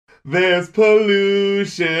There's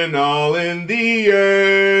pollution all in the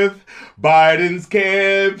earth. Biden's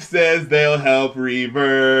camp says they'll help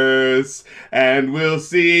reverse. And we'll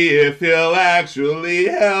see if he'll actually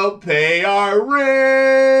help pay our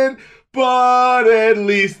rent. But at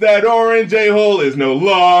least that orange a-hole is no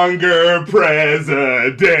longer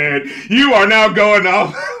president. You are now going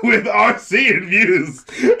off with RC and views.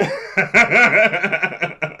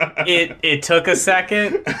 It took a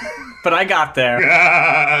second, but I got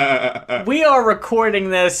there. We are recording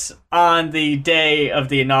this on the day of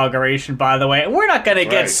the inauguration, by the way. We're not going to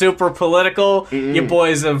get super political. You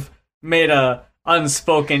boys have made a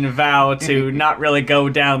unspoken vow to not really go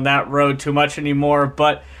down that road too much anymore,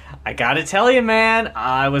 but I gotta tell you, man,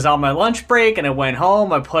 I was on my lunch break and I went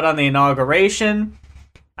home. I put on the inauguration.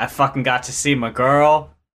 I fucking got to see my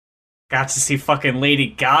girl. Got to see fucking Lady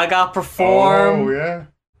Gaga perform. Oh, yeah.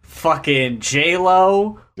 Fucking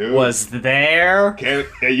J-Lo was there. Hey,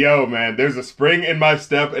 yo, man, there's a spring in my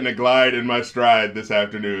step and a glide in my stride this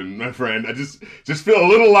afternoon, my friend. I just feel a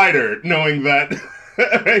little lighter knowing that,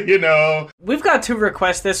 you know. We've got 2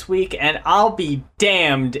 requests this week, and I'll be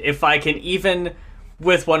damned if I can even,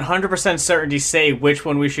 with 100% certainty, say which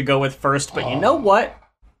one we should go with first. But you know what?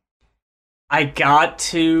 I got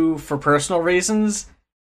to, for personal reasons,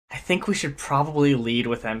 I think we should probably lead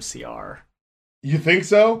with MCR. You think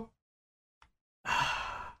so?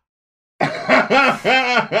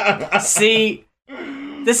 See,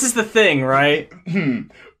 this is the thing, right?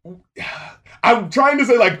 I'm trying to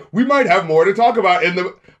say, like, we might have more to talk about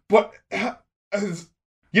but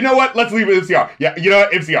you know what? Let's leave it MCR. Yeah, you know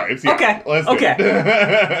what? MCR. Okay. Let's do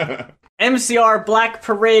it. MCR Black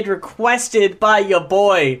Parade requested by your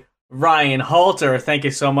boy, Ryan Halter. Thank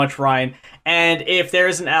you so much, Ryan. And if there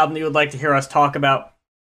is an album that you would like to hear us talk about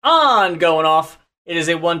on Going Off, it is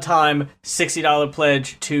a one-time $60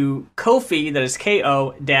 pledge to Ko-fi, that is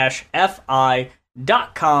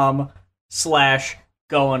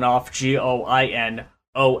ko-fi.com/goinoff,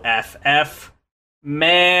 GOINOFF.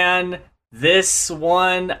 Man, this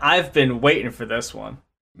one, I've been waiting for this one.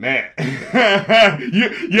 Man. Yo,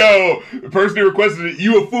 the person who requested it,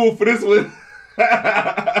 you a fool for this one.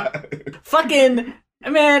 Fucking,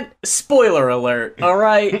 man, spoiler alert,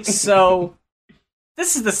 alright? So,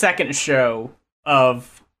 this is the second show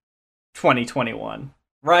of 2021,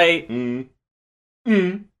 right? And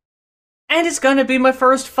it's gonna be my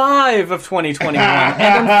first 5 of 2021.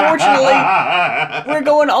 And unfortunately, we're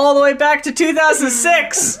going all the way back to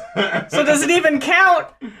 2006. So does it even count?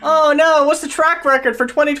 Oh no, what's the track record for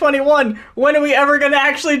 2021? When are we ever gonna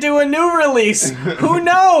actually do a new release? Who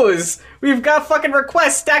knows? We've got fucking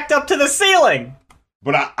requests stacked up to the ceiling.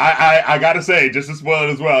 But I gotta say, just to spoil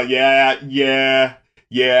it as well, yeah,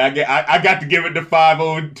 I got to give it to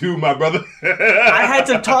 502, my brother. I had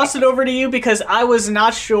to toss it over to you because I was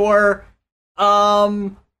not sure how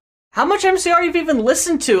much MCR you've even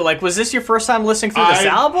listened to. Like, was this your first time listening through this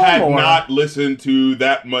album? I had not listened to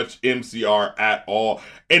that much MCR at all.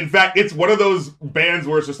 In fact, it's one of those bands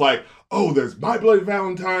where it's just like, oh, there's My Bloody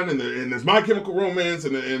Valentine, and there's My Chemical Romance,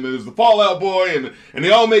 and there's the Fall Out Boy, and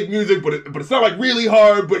they all make music, but it's not like really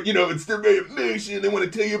hard, but you know, it's still very emotional. They want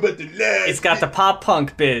to tell you about the life. It's got the pop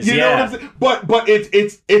punk biz, you know what I'm saying? But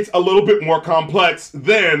it's a little bit more complex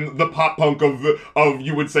than the pop punk of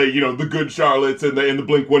you would say, you know, the Good Charlottes and the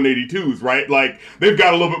Blink 182s, right? Like, they've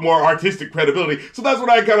got a little bit more artistic credibility. So that's what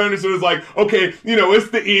I kind of understood is like, okay, you know, it's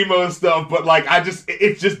the emo stuff, but like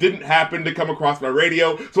it just didn't happen to come across my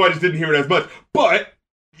radio, so I just didn't hear it as much. But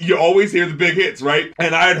you always hear the big hits, right?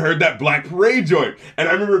 And I had heard that Black Parade joint, and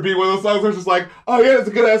I remember it being one of those songs where I was just like, oh yeah, it's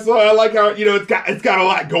a good ass song. I like how, you know, it's got a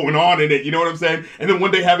lot going on in it, you know what I'm saying? And then one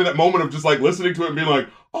day having that moment of just like listening to it and being like,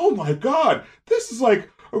 oh my god, this is like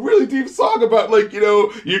a really deep song about, like, you know,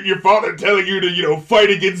 your father telling you to, you know, fight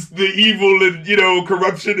against the evil and, you know,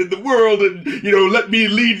 corruption in the world, and, you know, let me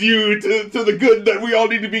lead you to the good that we all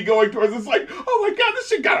need to be going towards. It's like, oh my god, this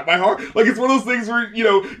shit got at my heart. Like, it's one of those things where, you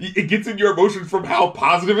know, it gets in your emotions from how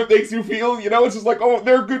positive it makes you feel, you know? It's just like, oh,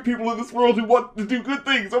 there are good people in this world who want to do good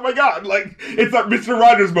things. Oh my god, like, it's that Mr.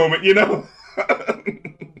 Rogers moment, you know?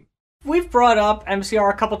 We've brought up MCR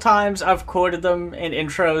a couple times. I've quoted them in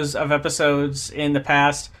intros of episodes in the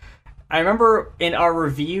past. I remember in our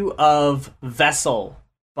review of Vessel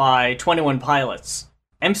by 21 Pilots,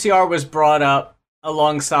 MCR was brought up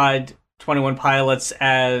alongside 21 Pilots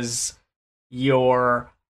as your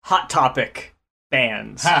Hot Topic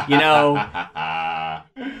bands, you know?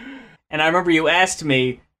 And I remember you asked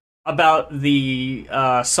me about the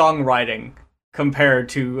songwriting compared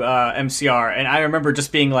to MCR, and I remember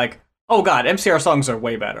just being like, Oh god, MCR songs are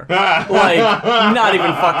way better. Like, not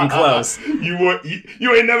even fucking close.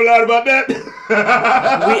 You ain't never lied about that?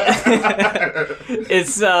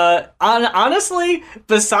 It's, honestly,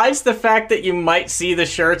 besides the fact that you might see the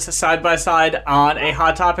shirts side by side on a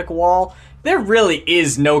Hot Topic wall, there really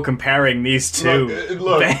is no comparing these two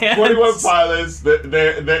Look, bands. 21 Pilots,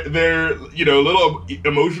 they're little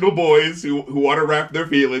emotional boys who want to rap their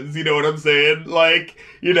feelings, you know what I'm saying? Like,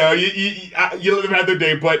 you let them have their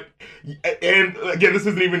day, but, and again, this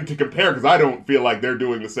isn't even to compare, because I don't feel like they're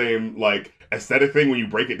doing the same, like, aesthetic thing when you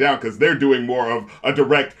break it down, because they're doing more of a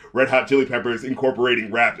direct Red Hot Chili Peppers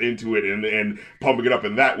incorporating rap into it and pumping it up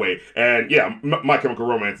in that way. And yeah, My Chemical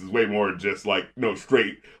Romance is way more just like,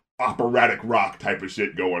 straight operatic rock type of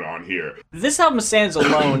shit going on here. This album stands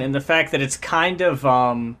alone in the fact that it's kind of,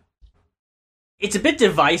 it's a bit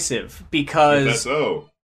divisive, because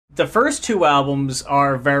the first two albums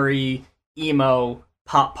are very emo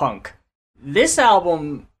pop punk. This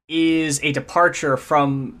album is a departure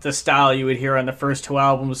from the style you would hear on the first two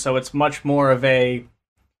albums, so it's much more of a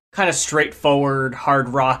kind of straightforward, hard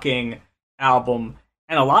rocking album.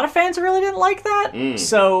 And a lot of fans really didn't like that.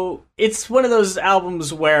 So it's one of those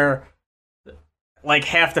albums where, like,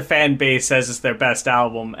 half the fan base says it's their best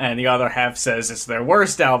album, and the other half says it's their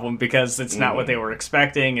worst album because it's not what they were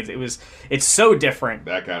expecting. It's so different.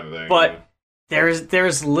 That kind of thing. But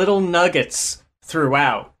there's little nuggets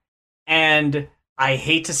throughout. And I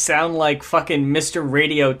hate to sound like fucking Mr.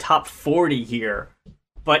 Radio Top 40 here,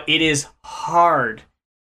 but it is hard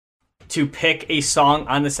to pick a song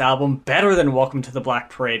on this album better than Welcome to the Black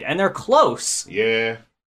Parade. And they're close. Yeah.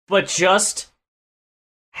 But just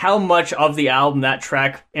how much of the album that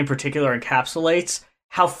track in particular encapsulates,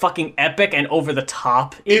 how fucking epic and over the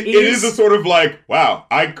top it is. It is a sort of like, wow,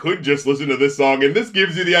 I could just listen to this song, and this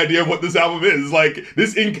gives you the idea of what this album is. Like,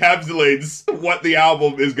 this encapsulates what the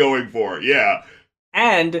album is going for. Yeah.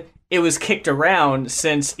 And it was kicked around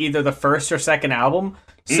since either the first or second album.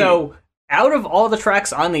 So out of all the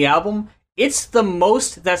tracks on the album, it's the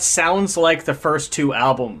most that sounds like the first two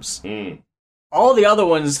albums. All the other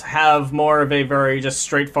ones have more of a very just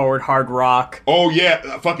straightforward hard rock. Oh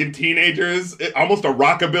yeah, fucking teenagers, almost a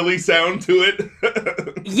rockabilly sound to it.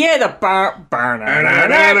 Yeah, the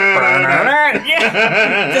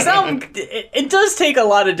yeah. This album, it does take a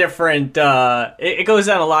lot of different, it goes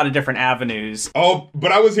down a lot of different avenues. Oh,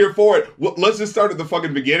 but I was here for it. Well, let's just start at the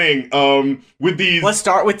fucking beginning, with these... Let's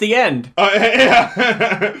start with the end.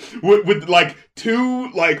 Yeah. with like two,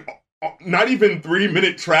 like... not even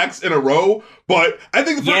 3-minute tracks in a row, but I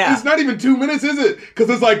think it's not even 2 minutes, is it? Because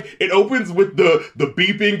it's like, it opens with the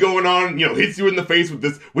beeping going on, hits you in the face with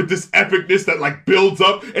this epicness that like builds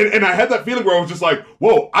up, and I had that feeling where I was just like,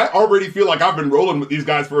 whoa, I already feel like I've been rolling with these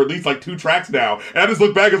guys for at least like 2 tracks now, and I just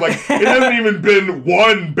look back and it's like, it hasn't even been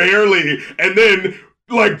one barely, and then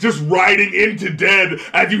like just riding into Dead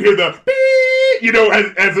as you hear the beep,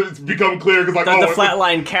 as it's become clear, because like the flat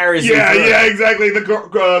line carries you. Yeah, exactly. The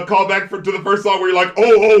callback to the first song where you're like,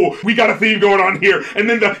 oh, we got a theme going on here, and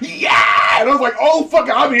then the and I was like, oh fuck,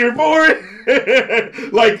 I'm here for it.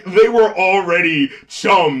 Like, they were already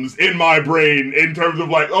chums in my brain in terms of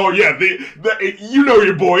like, oh yeah,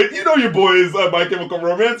 your boy is My Chemical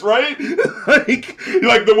Romance, right?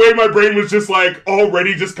 like the way my brain was just like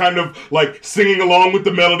already just kind of like singing along with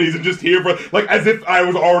the melodies and just here for like as if I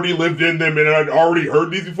was already lived in them and I'd already heard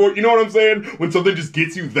these before. You know what I'm saying? When something just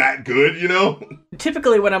gets you that good,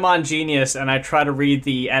 Typically when I'm on Genius and I try to read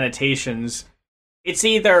the annotations, it's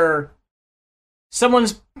either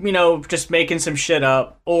someone's, just making some shit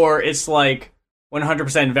up, or it's like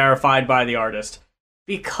 100% verified by the artist.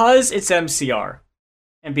 Because it's MCR,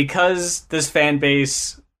 and because this fan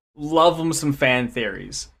base love them some fan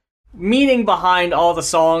theories, meaning behind all the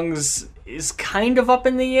songs is kind of up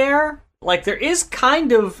in the air. Like, there is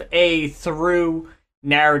kind of a through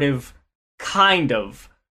narrative, kind of,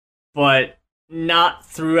 but not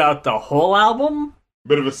throughout the whole album.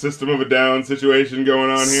 Bit of a System of a Down situation going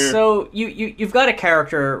on here. So you've got a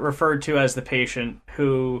character referred to as the patient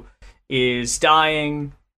who is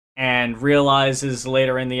dying and realizes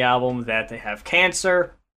later in the album that they have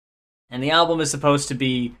cancer, and the album is supposed to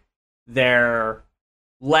be their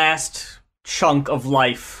last chunk of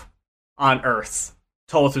life on Earth,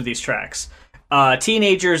 told through these tracks.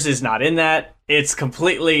 Teenagers is not in that. It's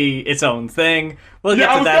completely its own thing. We'll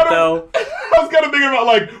get to that, though. I was kind of thinking about,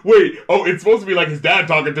 like, wait, it's supposed to be like his dad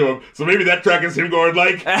talking to him, so maybe that track is him going,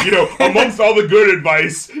 like, amongst all the good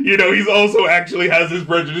advice, he's also actually has his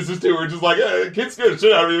prejudices too, or just like, kids scare the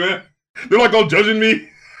shit out of me, man. They're like all judging me.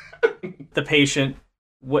 The patient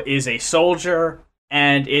is a soldier,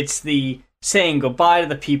 and it's the saying goodbye to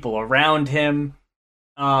the people around him.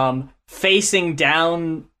 facing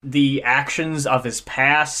down the actions of his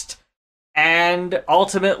past, and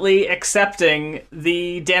ultimately accepting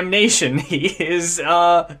the damnation he is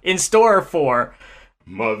in store for.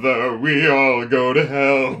 Mother, we all go to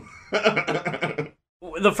hell.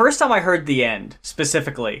 The first time I heard the end,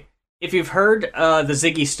 specifically, if you've heard the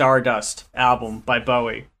Ziggy Stardust album by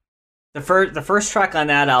Bowie, the first track on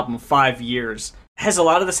that album, 5 Years, has a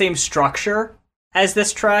lot of the same structure as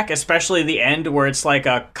this track, especially the end where it's like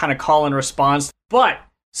a kind of call and response. But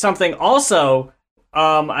something also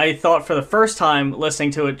I thought for the first time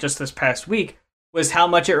listening to it just this past week was how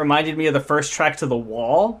much it reminded me of the first track to The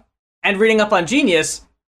Wall. And reading up on Genius,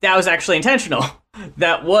 that was actually intentional.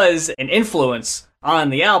 That was an influence on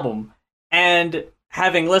the album. And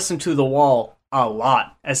having listened to The Wall a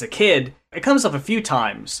lot as a kid, it comes up a few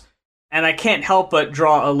times. And I can't help but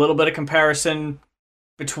draw a little bit of comparison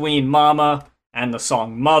between Mama and the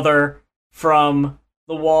song Mother from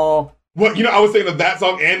The Wall. Well, I was thinking of that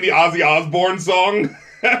song and the Ozzy Osbourne song.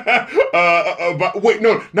 But wait,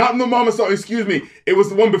 no, not in the Mama song, excuse me. It was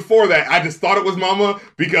the one before that. I just thought it was Mama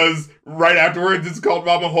because right afterwards it's called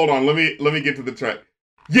Mama. Hold on, let me get to the track.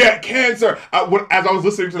 Yeah, Cancer. As I was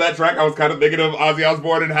listening to that track, I was kind of thinking of Ozzy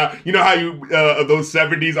Osbourne and how those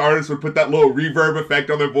 70s artists would put that little reverb effect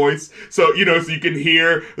on their voice, so so you can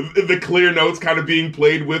hear the clear notes kind of being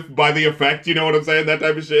played with by the effect. You know what I'm saying? That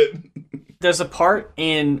type of shit. There's a part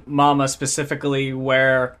in Mama specifically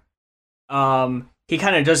where he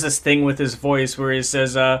kind of does this thing with his voice where he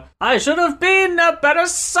says, I should have been a better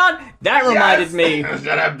son. That reminded me. I should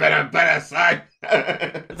have been a better son.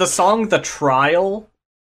 The song The Trial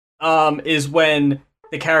is when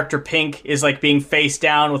the character Pink is like being face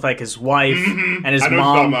down with like his wife and his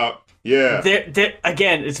mom. Yeah.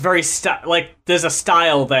 Again, it's very there's a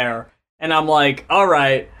style there. And I'm like, all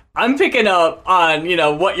right, I'm picking up on,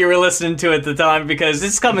 what you were listening to at the time because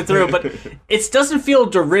it's coming through, but it doesn't feel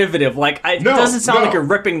derivative. It doesn't sound like you're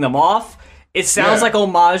ripping them off. It sounds like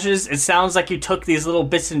homages. It sounds like you took these little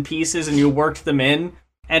bits and pieces and you worked them in.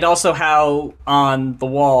 And also how on The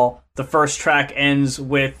Wall, the first track ends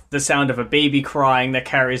with the sound of a baby crying that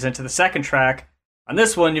carries into the second track. On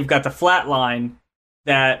this one, you've got the flat line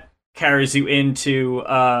that carries you into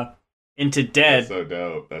Dead. That's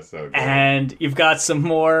so dope. And you've got some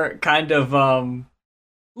more kind of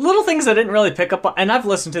little things I didn't really pick up on. And I've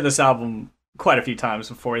listened to this album quite a few times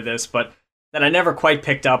before this, but that I never quite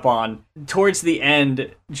picked up on. Towards the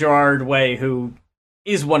end, Gerard Way, who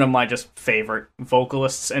is one of my just favorite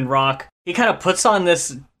vocalists in rock, he kind of puts on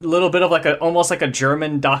this little bit of almost like a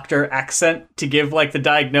German doctor accent to give the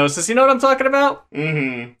diagnosis. You know what I'm talking about?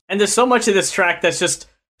 Mm-hmm. And there's so much of this track that's just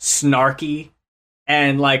snarky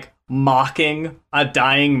and mocking a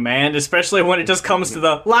dying man, especially when it just comes to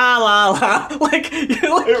the la la la.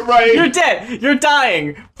 Right. You're dead, you're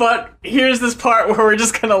dying, but here's this part where we're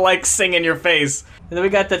just gonna sing in your face. And then we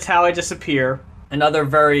got That's How I Disappear, another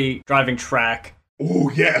very driving track.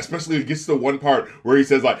 Oh, yeah, especially when it gets to the one part where he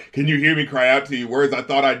says, can you hear me cry out to you? Words I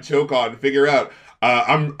thought I'd choke on, figure out.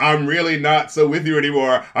 I'm really not so with you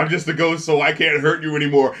anymore. I'm just a ghost, so I can't hurt you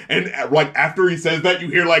anymore. And after he says that, you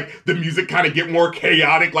hear the music kind of get more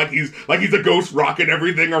chaotic, he's a ghost rocking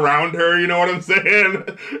everything around her. You know what I'm saying?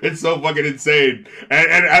 It's so fucking insane.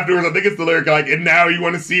 And afterwards, I think it's the lyric and now you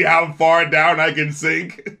want to see how far down I can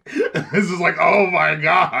sink. This is oh my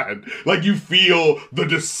god. You feel the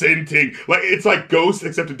descending. It's like Ghost,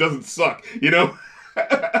 except it doesn't suck.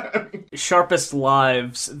 Sharpest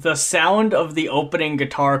Lives, the sound of the opening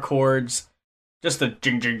guitar chords, just the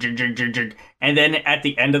jing jing jing jing jing jing, and then at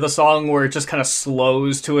the end of the song where it just kind of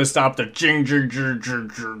slows to a stop, the jing jing jing jing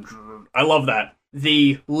jing jing. I love that.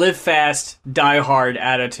 The live fast, die hard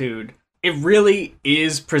attitude. It really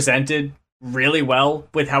is presented really well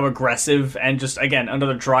with how aggressive and just, again,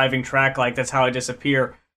 another driving track That's How I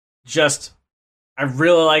Disappear. I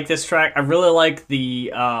really like this track. I really like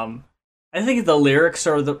the I think the lyrics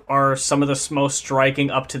are some of the most striking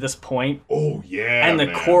up to this point. Oh, yeah, and the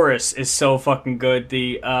chorus is so fucking good.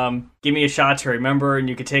 The, give me a shot to remember, and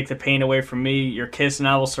you can take the pain away from me. Your kiss and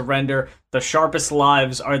I will surrender. The sharpest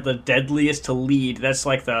lives are the deadliest to lead. That's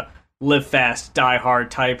the live fast, die hard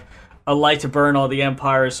type. A light to burn all the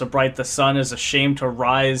empires, so bright the sun is ashamed to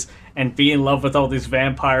rise, and be in love with all these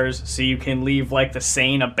vampires, so you can leave the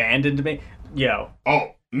sane abandoned me. Yo.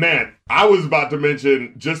 Oh. Man, I was about to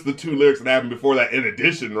mention just the two lyrics that happened before that in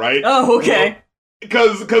addition, right? Oh, okay.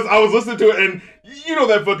 Because I was listening to it, and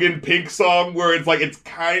that fucking Pink song where it's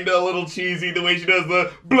kind of a little cheesy the way she does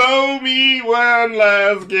the blow me one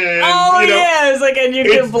last kiss. Oh, yeah, it's and you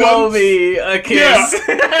can blow me a kiss.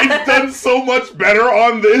 Yeah, it's done so much better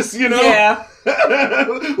on this, Yeah.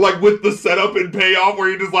 Like with the setup and payoff where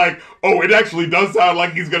you're just like, oh, it actually does sound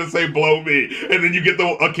like he's gonna say blow me, and then you get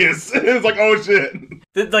a kiss. It's like, oh shit.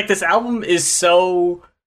 Like, this album is so,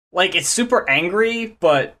 like, it's super angry,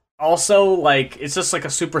 but also, like, it's just like a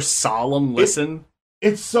super solemn listen.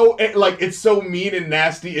 It's so, like, it's so mean and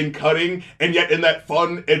nasty and cutting, and yet in that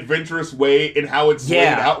fun, adventurous way in how it's laid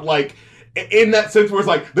out, like, in that sense where it's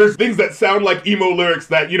like, there's things that sound like emo lyrics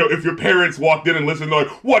that, you know, if your parents walked in and listened, they're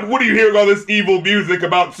like, what are you hearing all this evil music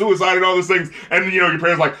about suicide and all these things? And, you know, your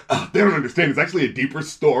parents are like, oh, they don't understand. It's actually a deeper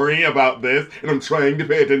story about this, and I'm trying to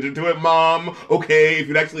pay attention to it, Mom. Okay, if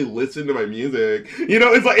you'd actually listen to my music. You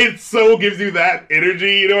know, it's like, it so gives you that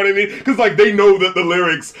energy, you know what I mean? Because, like, they know that the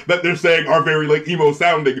lyrics that they're saying are very, like, emo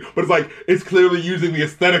sounding, but it's like, it's clearly using the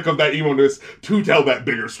aesthetic of that emo-ness to tell that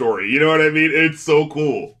bigger story. You know what I mean? It's so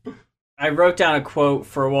cool. I wrote down a quote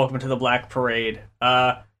for Welcome to the Black Parade.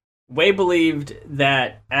 Way believed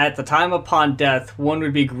that at the time upon death, one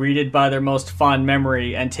would be greeted by their most fond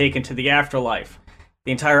memory and taken to the afterlife.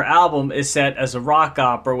 The entire album is set as a rock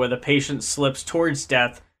opera where the patient slips towards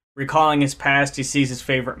death, recalling his past. He sees his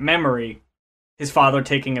favorite memory, his father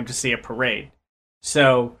taking him to see a parade.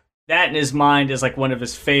 So that in his mind is like one of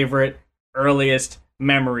his favorite, earliest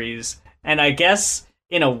memories. And I guess,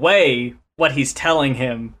 in a way, what he's telling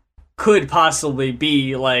him could possibly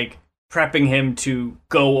be, like, prepping him to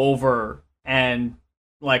go over and,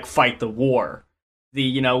 like, fight the war. The,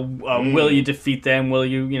 you know, will you defeat them? Will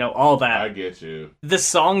you, you know, all that. I get you. This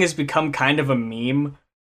song has become kind of a meme,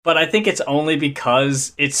 but I think it's only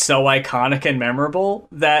because it's so iconic and memorable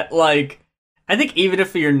that, like, I think even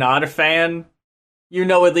if you're not a fan, you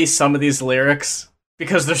know at least some of these lyrics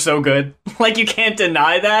because they're so good. Like, you can't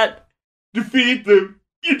deny that. Defeat them.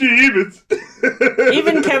 You demons.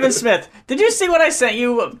 Even Kevin Smith. Did you see what I sent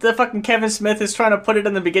you? The fucking Kevin Smith is trying to put it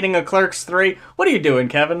in the beginning of Clerks 3. What are you doing,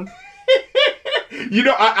 Kevin? You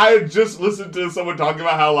know, I just listened to someone talking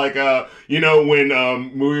about how, like, you know, when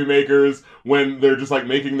movie makers, when they're just, like,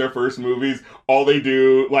 making their first movies, all they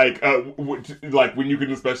do, like, like, when you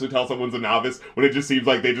can especially tell someone's a novice, when it just seems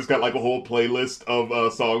like they just got, like, a whole playlist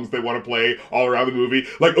of songs they want to play all around the movie.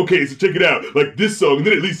 Like, okay, so check it out. Like, this song,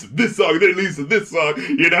 then it leads to this song, then it leads to this song.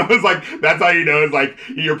 You know, it's like, that's how you know it's like,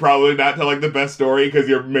 you're probably not telling the best story because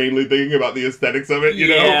you're mainly thinking about the aesthetics of it, you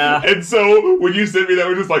know? And so, when you sent me that,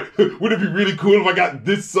 we're just like, would it be really cool if I got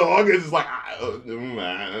this song? It's just like, I hope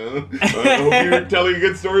you're telling a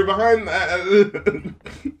good story behind that.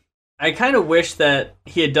 I kind of wish that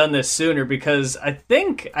he had done this sooner because I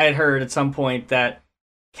think I had heard at some point that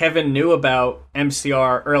Kevin knew about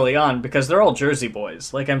MCR early on because they're all Jersey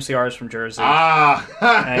boys. Like, MCR is from Jersey.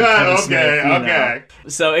 Okay, Smith, okay.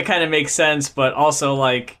 So it kind of makes sense, but also,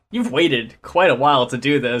 like, you've waited quite a while to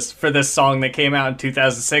do this for this song that came out in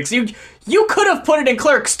 2006. You could have put it in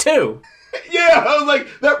Clerks too. Yeah, I was like,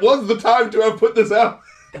 that was the time to have put this out.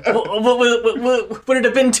 Would it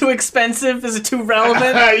have been too expensive? Is it too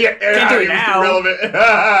relevant? Yeah, can't do it now. Relevant.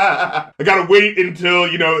 I gotta wait until,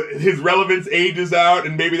 you know, his relevance ages out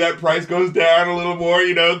and maybe that price goes down a little more,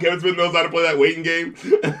 you know? Kevin Smith knows how to play that waiting game.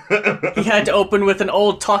 He had to open with an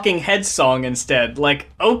old Talking Heads song instead. Like,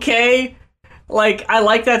 okay, like, I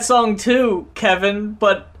like that song too, Kevin,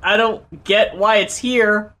 but I don't get why it's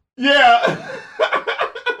here. Yeah.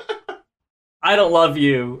 I Don't Love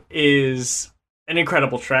You is an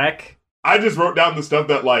incredible track. I just wrote down the stuff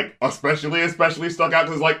that, like, especially stuck out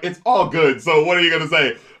because, like, it's all good. So what are you gonna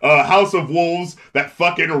say? House of Wolves, that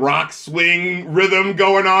fucking rock swing rhythm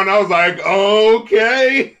going on. I was like,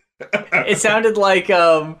 okay. It sounded like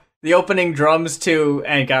the opening drums to,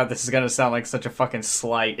 and God, this is gonna sound like such a fucking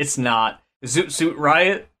slight. It's not. Zoot Suit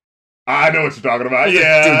Riot. I know what you're talking about.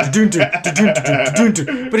 Yeah.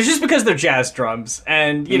 But it's just because they're jazz drums,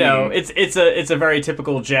 and you know, it's a very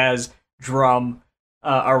typical jazz drum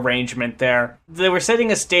arrangement there. They were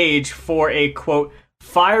setting a stage for a, quote,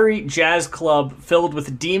 fiery jazz club filled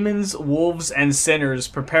with demons, wolves, and sinners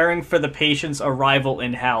preparing for the patient's arrival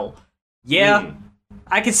in hell. Yeah,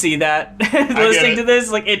 I can see that. Listening to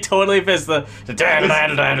this, like, it totally fits the... It's such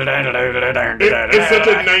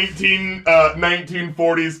a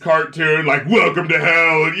 1940s cartoon, like, welcome to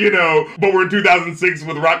hell, you know, but we're in 2006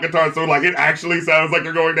 with rock guitar, so, like, it actually sounds like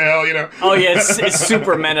you're going to hell, you know? Oh, yeah, it's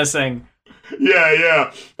super menacing.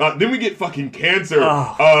 Yeah. Then we get fucking Cancer.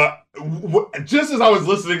 Just as I was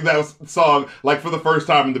listening to that song, like, for the first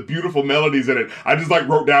time, and the beautiful melodies in it, I just, like,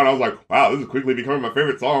 wrote down, I was like, wow, this is quickly becoming my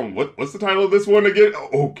favorite song. What's the title of this one again?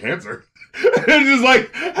 Oh, Cancer. It's just,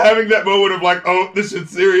 like, having that moment of, like, oh, this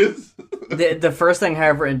shit's serious. The first thing I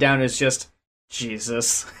have written down is just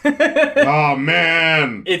Jesus. Oh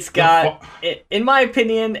man, It's got, in my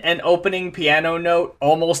opinion, an opening piano note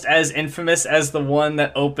almost as infamous as the one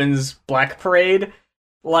that opens Black Parade.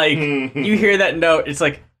 Like, you hear that note, it's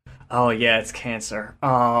like, oh yeah, it's Cancer.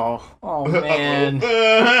 Oh man.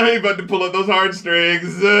 You about to pull up those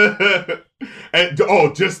heartstrings. And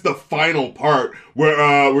just the final part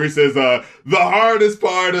where he says, "The hardest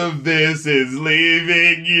part of this is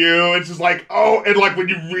leaving you." It's just like, oh, and like when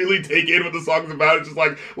you really take in what the song's about, it's just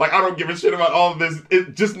like I don't give a shit about all of this.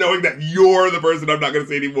 Just knowing that you're the person I'm not gonna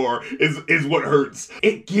say anymore is what hurts.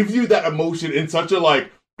 It gives you that emotion in such a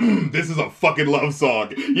like, this is a fucking love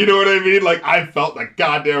song. You know what I mean? Like, I felt that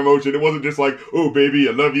goddamn emotion. It wasn't just like, oh, baby,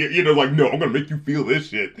 I love you. You know, like, no, I'm gonna make you feel this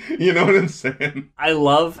shit. You know what I'm saying? I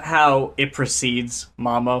love how it precedes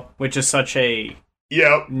Mama, which is such a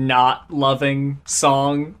not loving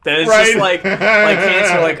song. That is just like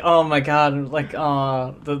Cancer, like, oh my god, like,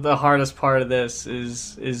 the hardest part of this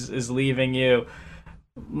is leaving you.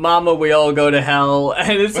 Mama, we all go to hell.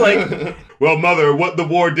 And it's like, well, mother, what the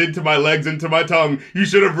war did to my legs and to my tongue, you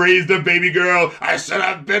should have raised a baby girl. I should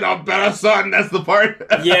have been a better son. That's the part.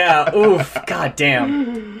 Yeah, oof, god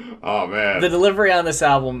damn. Oh man, the delivery on this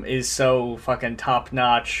album is so fucking top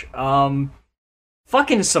notch.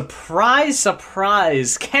 Fucking surprise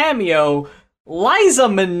cameo, Liza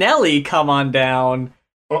Minnelli, come on down.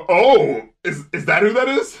 Is that who that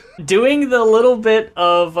is? Doing the little bit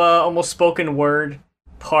of almost spoken word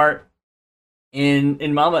part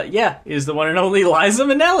in Mama, is the one and only Liza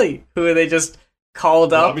Minnelli, who they just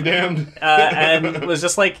called up. I'll be damned. And was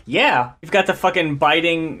just like, yeah, you've got the fucking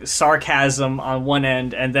biting sarcasm on one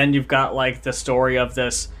end, and then you've got like the story of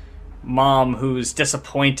this mom who's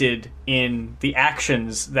disappointed in the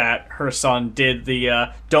actions that her son did,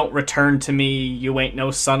 the don't return to me, you ain't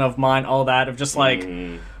no son of mine, all that, of just like,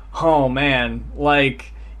 oh man,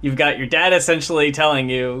 like, you've got your dad essentially telling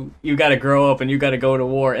you, you gotta grow up and you gotta go to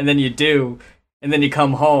war, and then you do, and then you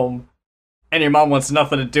come home, and your mom wants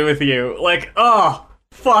nothing to do with you. Like, oh,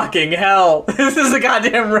 fucking hell. This is a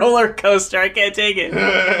goddamn roller coaster, I can't take it.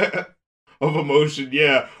 Of emotion,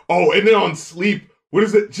 yeah. Oh, and then on Sleep, what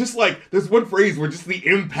is it? Just like, there's one phrase where just the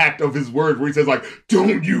impact of his words, where he says like,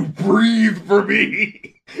 don't you breathe for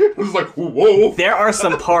me. It was like, whoa. There are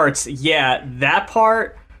some parts, that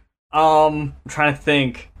part, I'm trying to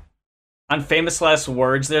think. On Famous Last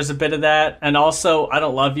Words, there's a bit of that, and also I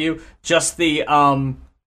Don't Love You. Just the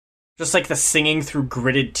just like the singing through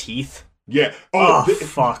gritted teeth. Yeah.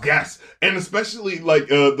 Fuck. Yes, and especially like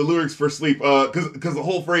the lyrics for Sleep, because the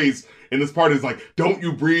whole phrase in this part is like, "Don't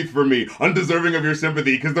you breathe for me, undeserving of your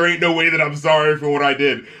sympathy, because there ain't no way that I'm sorry for what I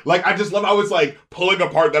did." Like, I just love how it's like pulling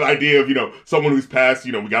apart that idea of, you know, someone who's passed,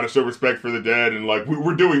 you know, we got to show respect for the dead, and like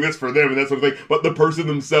we're doing this for them and that sort of thing. But the person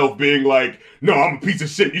themselves being like, "No, I'm a piece of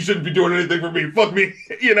shit. You shouldn't be doing anything for me. Fuck me."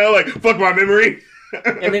 You know, like, fuck my memory.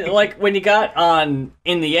 I mean, like, when you got on,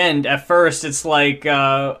 in the end, at first, it's like,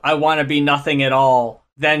 I want to be nothing at all.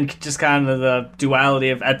 Then just kind of the duality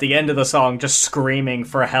of, at the end of the song, just screaming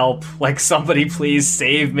for help. Like, somebody please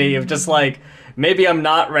save me. Of just like, maybe I'm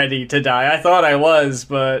not ready to die. I thought I was,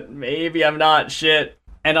 but maybe I'm not. Shit.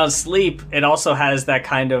 And on Sleep, it also has that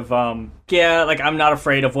kind of, like, I'm not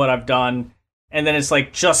afraid of what I've done. And then it's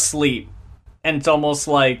like, just sleep. And it's almost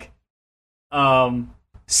like,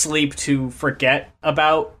 sleep to forget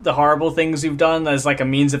about the horrible things you've done as like a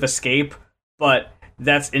means of escape, but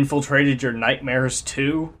that's infiltrated your nightmares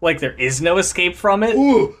too. Like, there is no escape from it.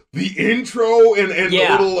 Ooh, the intro and the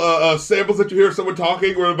little samples that you hear of someone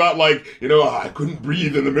talking were about like, you know, I couldn't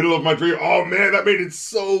breathe in the middle of my dream. Oh man, that made it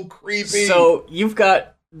so creepy. So you've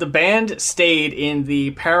got, the band stayed in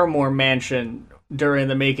the Paramore mansion during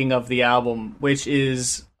the making of the album, which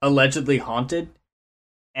is allegedly haunted.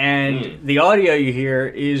 And the audio you hear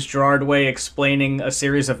is Gerard Way explaining a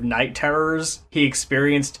series of night terrors he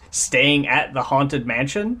experienced staying at the haunted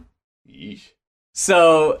mansion. Yeesh.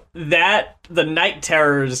 So the night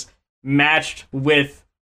terrors matched with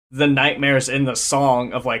the nightmares in the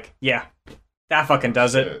song of like, yeah, that fucking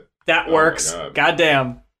does it. That works.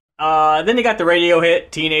 Goddamn. Then you got the radio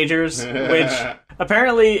hit Teenagers, which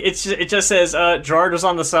apparently it just says Gerard was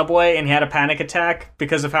on the subway and he had a panic attack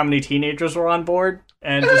because of how many teenagers were on board,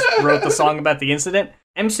 and just wrote the song about the incident.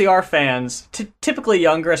 MCR fans, typically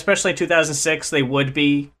younger, especially 2006, they would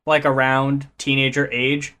be like around teenager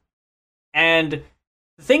age. And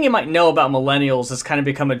the thing you might know about millennials has kind of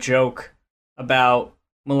become a joke about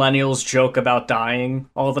millennials joke about dying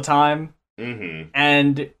all the time. Mm-hmm.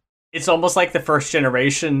 And it's almost like the first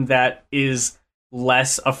generation that is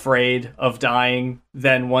less afraid of dying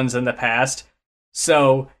than ones in the past.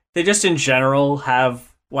 So they just in general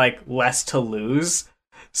have like less to lose.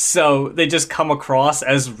 so they just come across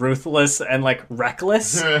as ruthless and like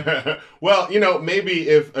reckless. Well, maybe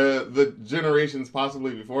if the generations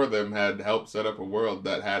possibly before them had helped set up a world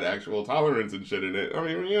that had actual tolerance and shit in it, I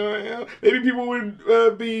mean, maybe people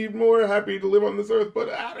would be more happy to live on this earth. But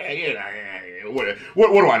what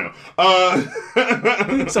do I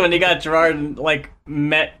know? So when you got Gerard like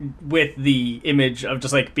met with the image of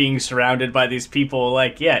just like being surrounded by these people,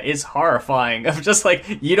 like, yeah, it's horrifying. Of just like,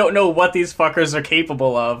 you don't know what these fuckers are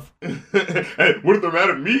capable of. Hey, what if they're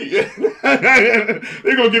mad at me?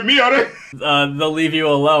 They're gonna get me on it. They'll leave you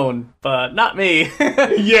alone, but not me.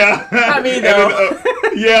 Yeah. Not me, though.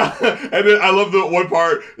 Yeah. And then I love the one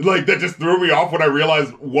part, like, that just threw me off when I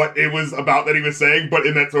realized what it was about that he was saying, but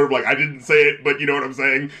in that sort of, like, I didn't say it, but you know what I'm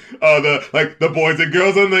saying? The boys and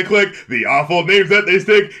girls on the click, the awful names that they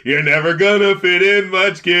stick, you're never gonna fit in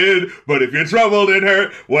much, kid. But if you're troubled and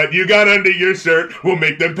hurt, what you got under your shirt will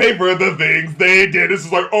make them pay for the things they did. This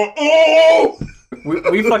is like, oh!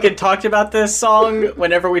 We fucking talked about this song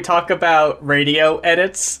whenever we talk about radio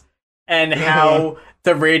edits and how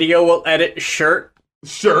the radio will edit shirt.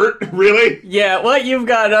 Shirt? Really? Yeah, what you've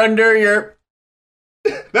got under your...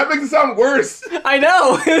 That makes it sound worse. I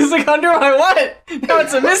know. It's like, under my what? Now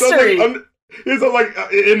it's a mystery. It's like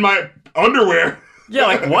in my underwear. Yeah,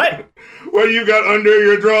 like what? What you got under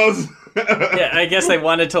your drawers? Yeah, I guess they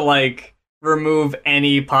wanted to like remove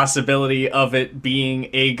any possibility of it being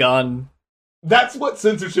a gun. That's what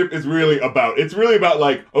censorship is really about. It's really about,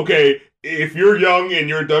 like, okay, if you're young and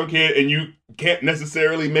you're a dumb kid and you can't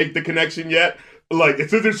necessarily make the connection yet, like,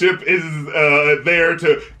 censorship is there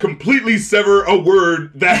to completely sever a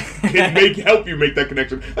word that can help you make that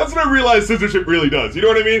connection. That's what I realized censorship really does. You know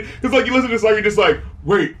what I mean? Because, like, you listen to this song, you're just like,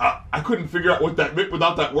 wait, I couldn't figure out what that meant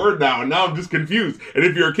without that word now, and now I'm just confused. And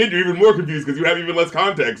if you're a kid, you're even more confused because you have even less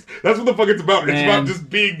context. That's what the fuck it's about. Man. It's about just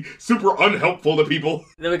being super unhelpful to people.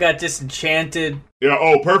 Then we got Disenchanted.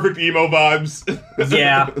 Yeah, perfect emo vibes.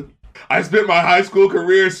 Yeah. I spent my high school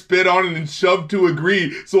career spit on and shoved to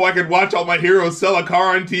agree so I could watch all my heroes sell a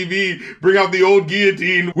car on TV, bring out the old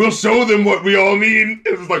guillotine, we'll show them what we all mean.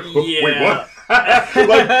 It was like, yeah. Wait, what? I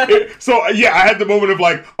had the moment of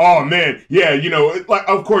like, oh man, yeah, like,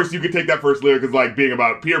 of course you could take that first lyric as like being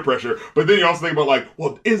about peer pressure, but then you also think about like,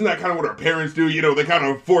 well, isn't that kind of what our parents do? They kind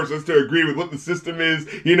of force us to agree with what the system is,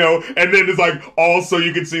 and then it's like, also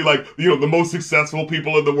you can see like, the most successful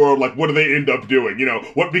people in the world, like, what do they end up doing?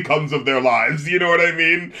 What becomes of their lives? You know what I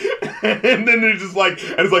mean? And then it's just like,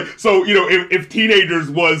 and it's like, so, if teenagers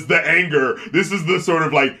was the anger, this is the sort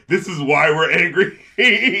of like, this is why we're angry.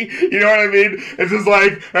 You know what I mean? It's just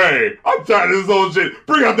like, hey, I'm tired of this old shit.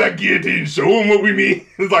 Bring out that guillotine, show them what we mean.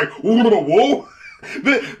 It's like, whoa.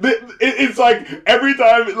 It's like, every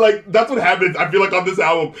time, like, that's what happens. I feel like on this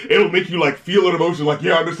album, it'll make you, like, feel an emotion, like,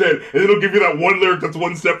 yeah, I understand. And it'll give you that one lyric that's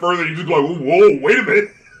one step further, and you just go like, whoa, wait a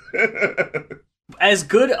minute. As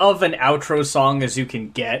good of an outro song as you can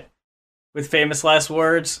get with Famous Last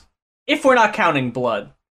Words, if we're not counting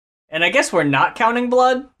Blood. And I guess we're not counting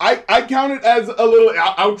Blood. I count it as a little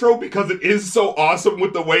outro because it is so awesome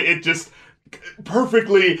with the way it just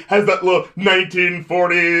perfectly has that little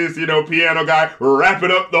 1940s, piano guy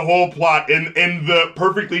wrapping up the whole plot in the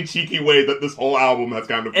perfectly cheeky way that this whole album has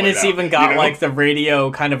kind of played And it's out, even got like the radio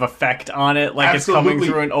kind of effect on it, like Absolutely. It's coming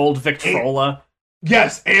through an old Victrola.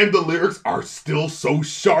 Yes, and the lyrics are still so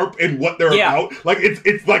sharp in what they're about. Like,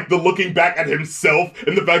 it's like the looking back at himself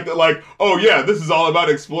and the fact that, like, oh yeah, this is all about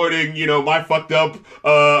exploiting, my fucked up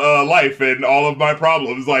life and all of my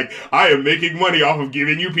problems. Like, I am making money off of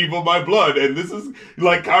giving you people my blood, and this is,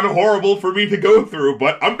 like, kind of horrible for me to go through,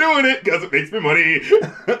 but I'm doing it because it makes me money.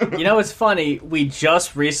 It's funny, we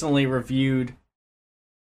just recently reviewed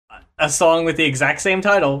a song with the exact same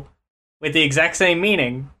title, with the exact same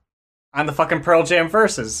meaning, on the fucking Pearl Jam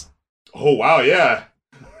Versus. Oh, wow, yeah.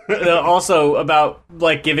 Also about,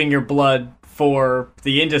 like, giving your blood for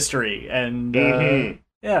the industry, and,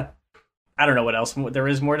 yeah. I don't know what else there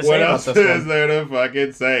is more to say about this one. What else is there to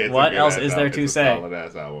fucking say? What else is there to say?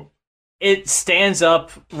 Solid-ass album. It stands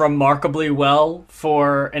up remarkably well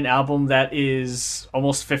for an album that is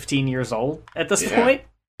almost 15 years old at this point.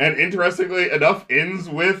 And interestingly enough, ends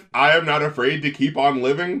with, I am not afraid to keep on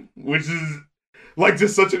living, which is... like,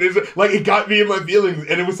 just such an... like, it got me in my feelings,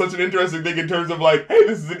 and it was such an interesting thing in terms of, like, hey,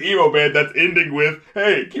 this is an emo band that's ending with,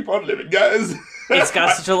 hey, keep on living, guys. It's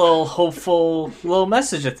got such a little hopeful little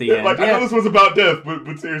message at the end. Like, I know this was about death,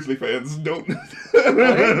 but seriously, fans, don't...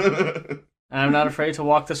 I'm not afraid to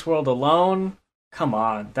walk this world alone. Come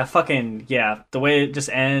on. That fucking... yeah, the way it just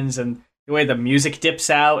ends, and the way the music dips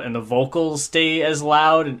out, and the vocals stay as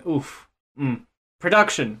loud, and oof.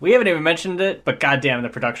 Production. We haven't even mentioned it, but goddamn, the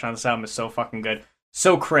production on this album is so fucking good.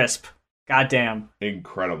 So crisp. Goddamn.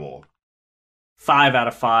 Incredible. 5 out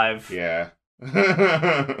of 5. Yeah.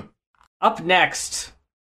 Up next,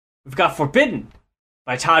 we've got Forbidden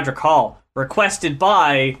by Todrick Hall, requested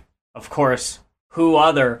by, of course, who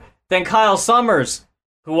other than Kyle Summers,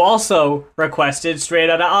 who also requested Straight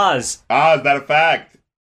Outta Oz. Ah, is that a fact?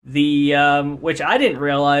 The, which I didn't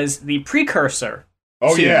realize, the precursor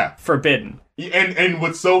to Forbidden. And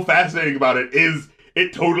what's so fascinating about it is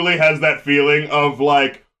it totally has that feeling of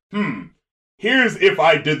like, here's if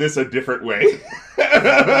I did this a different way.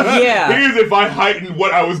 Yeah. Here's if I heightened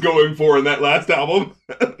what I was going for in that last album.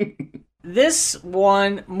 This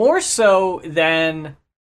one, more so than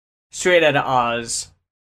Straight Outta Oz,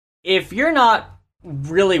 if you're not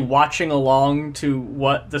really watching along to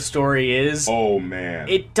what the story is, oh man,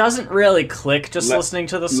 it doesn't really click just listening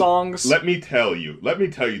to the songs. Let me tell you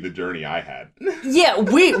the journey I had. Yeah,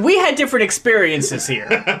 we had different experiences here.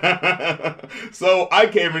 So I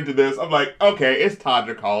came into this, I'm like, okay, it's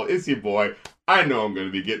Todrick Hall, it's your boy. I know I'm going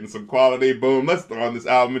to be getting some quality. Boom, let's throw on this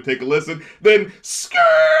album and take a listen. Then,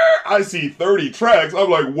 I see 30 tracks. I'm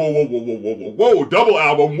like, whoa, double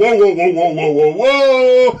album. Whoa.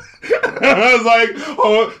 I was like,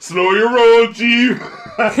 oh, slow your roll, Chief.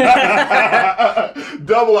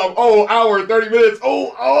 Double album. Oh, hour, 30 minutes.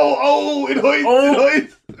 Oh, it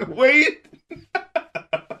hoits. Wait.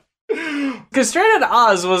 Because Straight Outta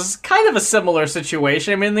Oz was kind of a similar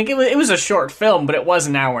situation. I mean, like it was a short film, but it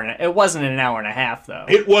wasn't an hour and a half, though.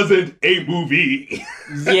 It wasn't a movie.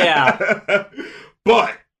 Yeah.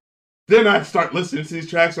 But then I start listening to these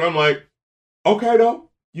tracks, and I'm like, okay, though.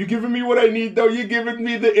 You're giving me what I need, though. You're giving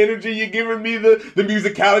me the energy. You're giving me the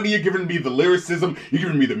musicality. You're giving me the lyricism. You're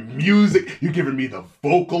giving me the music. You're giving me the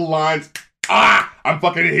vocal lines. I'm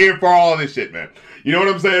fucking here for all of this shit, man. You know what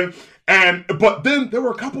I'm saying? But then there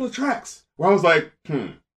were a couple of tracks where I was like,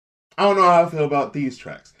 I don't know how I feel about these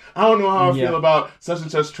tracks. I don't know how I feel about such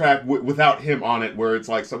and such track without him on it, where it's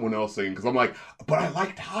like someone else singing. Because I'm like, but I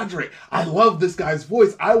like Todrick. I love this guy's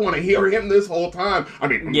voice. I want to hear him this whole time. I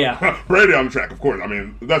mean, Brady on the track, of course. I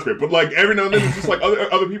mean, that's great. But like every now and then, it's just like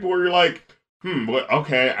other people where you're like, but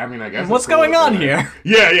okay, I mean, I guess what's going on here?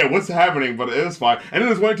 Yeah, what's happening? But it's fine. And then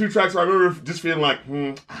there's 1 or 2 tracks where I remember just feeling like,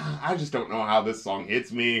 I just don't know how this song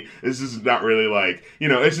hits me. It's just not really like,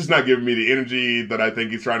 it's just not giving me the energy that I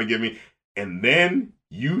think he's trying to give me. And then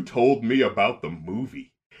you told me about the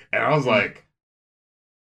movie, and I was like,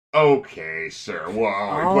 okay, sure.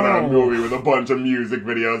 Well, put out a movie with a bunch of music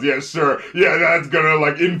videos. Yeah, sure. Yeah, that's gonna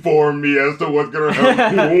like inform me as to what's gonna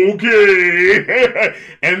happen. Okay.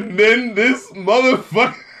 And then this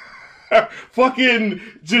motherfucker fucking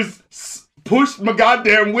just pushed my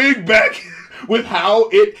goddamn wig back with how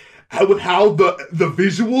the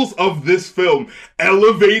visuals of this film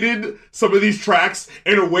elevated some of these tracks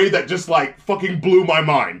in a way that just like fucking blew my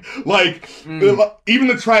mind. Like even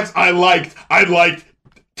the tracks I liked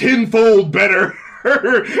tenfold better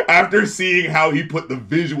after seeing how he put the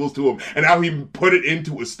visuals to him and how he put it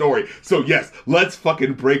into a story. So yes, let's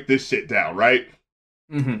fucking break this shit down, right?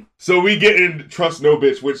 Mm-hmm. So we get in Trust No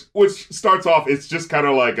Bitch, which starts off, it's just kind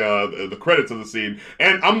of like the credits of the scene,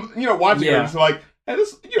 and I'm watching it and just like, hey,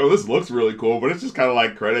 this looks really cool, but it's just kind of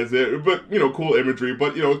like credits, but cool imagery,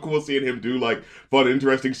 but cool seeing him do like fun,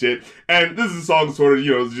 interesting shit. And this is a song sort of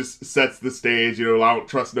just sets the stage. I don't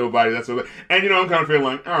trust nobody. That sort of thing. And I'm kind of feeling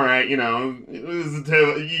like, all right, this is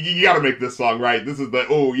you got to make this song right. This is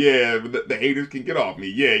the haters can get off me.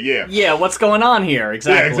 Yeah. What's going on here?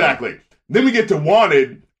 Exactly. Yeah, exactly. Then we get to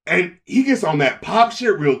Wanted, and he gets on that pop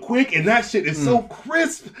shit real quick, and that shit is so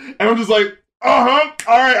crisp, and I'm just like, all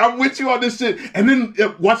right, I'm with you on this shit. And then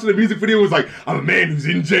watching the music video was like, I'm a man who's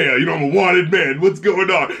in jail, I'm a wanted man, what's going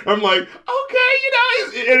on? I'm like,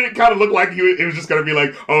 okay, and it kind of looked like it was just going to be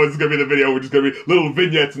like, oh, this is going to be the video, we're just going to be little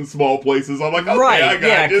vignettes in small places. I'm like, okay, right, I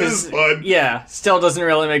got it, this is fun. Yeah, still doesn't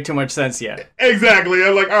really make too much sense yet. Exactly,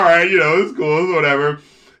 I'm like, all right, it's cool, it's whatever.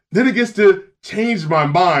 Then it gets to Change My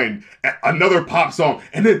Mind, another pop song.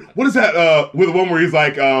 And then, what is that, with the one where he's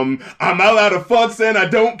like, I'm all out of fucks and I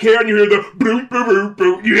don't care, and you hear the boom, boom, boom,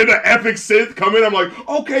 boom, you hear the epic synth come in, I'm like,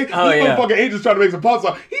 okay, this motherfucker ain't just trying to make some pop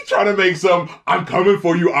song, he's trying to make some, I'm coming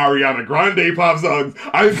for you, Ariana Grande pop songs.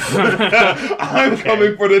 I'm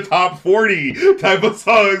coming for the top 40 type of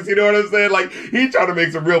songs, you know what I'm saying? Like, he's trying to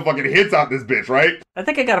make some real fucking hits out this bitch, right? I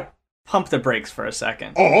think I gotta pump the brakes for a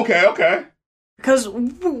second. Oh, okay. Because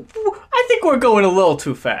I think we're going a little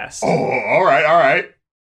too fast. Oh, all right.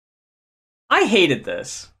 I hated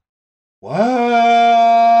this. What?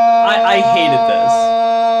 I hated this.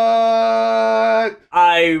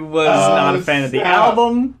 I was not a fan of the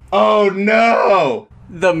album. Oh, no.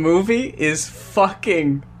 The movie is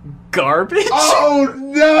fucking garbage? Oh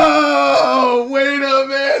no! Wait a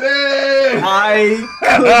minute! I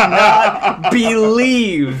could not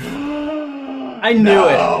believe. I knew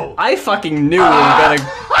it. I fucking knew we were gonna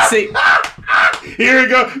see. Here we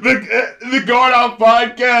go. The Going Out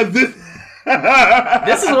podcast.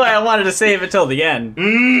 This is why I wanted to save it till the end.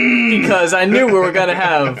 Because I knew we were going to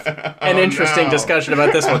have an interesting discussion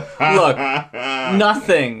about this one. Look,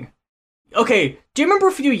 nothing. Okay, do you remember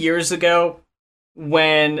a few years ago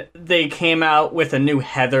when they came out with a new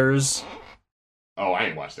Heathers? Oh, I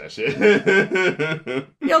ain't watched that shit.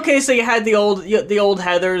 Okay, so you had the old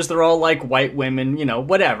Heathers. They're all like white women,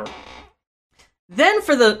 whatever. Then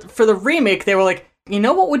for the remake, they were like, you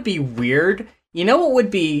know what would be weird? You know what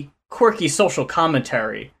would be quirky social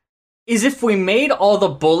commentary? Is if we made all the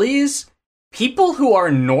bullies people who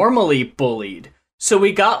are normally bullied. So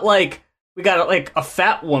we got a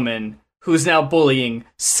fat woman who's now bullying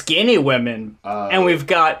skinny women, and we've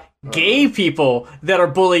got gay people that are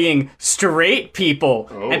bullying straight people.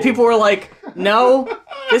 And people were like, no,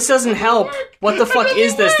 this doesn't help. What the fuck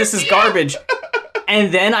is this? This is garbage.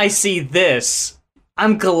 And then I see this.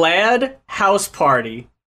 I'm glad House Party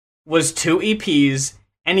was 2 EPs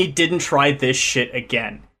and he didn't try this shit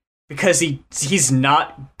again. Because he's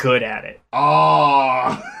not good at it.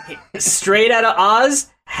 Oh. Straight Outta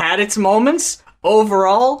Oz had its moments.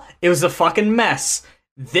 Overall, it was a fucking mess.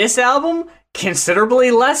 This album, considerably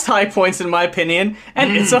less high points in my opinion,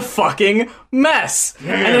 and it's a fucking mess.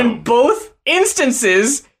 Damn. And in both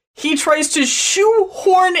instances, he tries to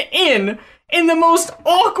shoehorn in the most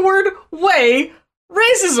awkward way,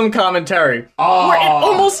 racism commentary. Where it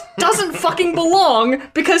almost doesn't fucking belong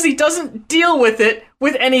because he doesn't deal with it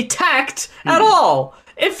with any tact at all.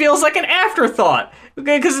 It feels like an afterthought.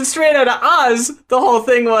 Okay, because in Straight Outta Oz, the whole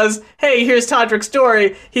thing was, hey, here's Todrick's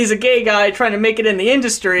story. He's a gay guy trying to make it in the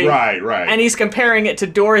industry. Right. And he's comparing it to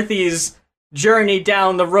Dorothy's journey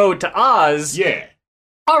down the road to Oz. Yeah.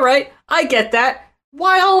 All right, I get that.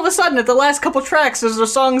 Why all of a sudden at the last couple tracks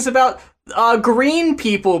there's songs about green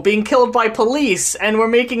people being killed by police, and we're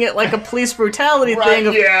making it like a police brutality thing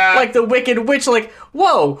of like the Wicked Witch, like,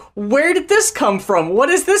 whoa, where did this come from? What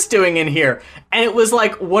is this doing in here? And it was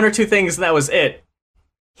like 1 or 2 things and that was it.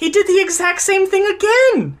 He did the exact same thing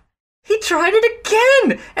again. He tried it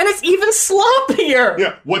again, and it's even sloppier.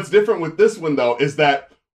 Yeah, what's different with this one though is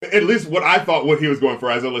that at least what I thought what he was going for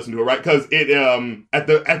as I listened to it, right? Because it at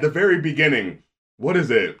the very beginning, what is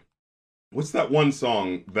it? What's that one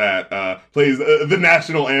song that plays the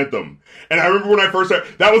national anthem? And I remember when I first heard,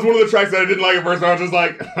 that was one of the tracks that I didn't like at first. I was just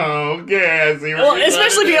like, oh, okay, I see what you're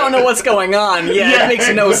especially if you don't know what's going on. Yeah, it makes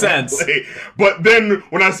no sense. But then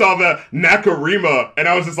when I saw the Nakarima, and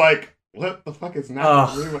I was just like, what the fuck is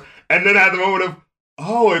Nakarima? And then I had the moment of,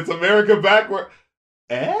 oh, it's America backward.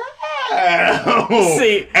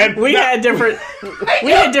 See, and we had different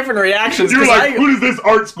reactions. You were like, who does this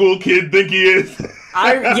art school kid think he is?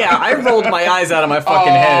 I rolled my eyes out of my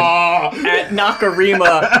fucking head at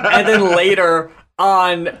Nakarima, and then later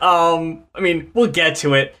on, we'll get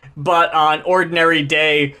to it, but on Ordinary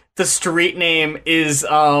Day, the street name is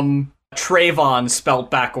Trayvon spelled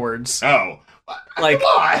backwards. Oh. Like,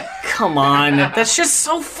 come on. That's just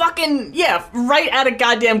so fucking, right out of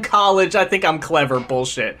goddamn college, I think I'm clever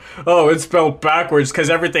bullshit. Oh, it's spelled backwards because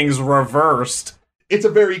everything's reversed. It's a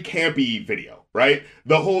very campy video, right?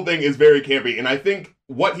 The whole thing is very campy, and I think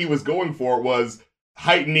what he was going for was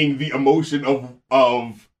heightening the emotion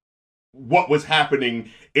of what was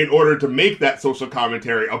happening in order to make that social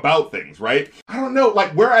commentary about things, right? I don't know,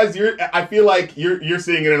 like, whereas I feel like you're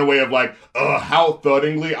seeing it in a way of like, how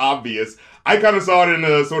thuddingly obvious. I kind of saw it in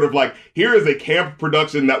a sort of like, here is a camp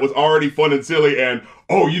production that was already fun and silly, and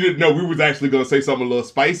oh, you didn't know we was actually going to say something a little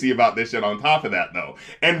spicy about this shit on top of that, though.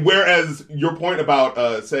 And whereas your point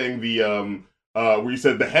about saying the, where you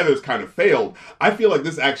said the Heathers kind of failed, I feel like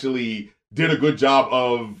this actually did a good job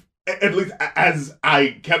of, at least as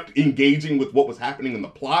I kept engaging with what was happening in the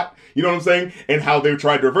plot, you know what I'm saying? And how they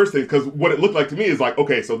tried to reverse things. Because what it looked like to me is like,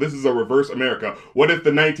 okay, so this is a reverse America. What if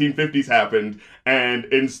the 1950s happened and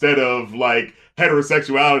instead of like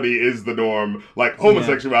heterosexuality is the norm, like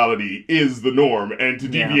homosexuality is the norm, and to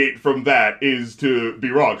deviate from that is to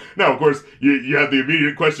be wrong. Now, of course, you have the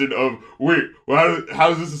immediate question of, wait, well, how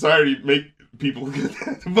does this society make people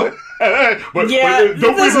but don't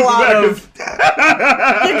there's a lot of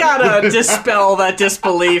you gotta dispel that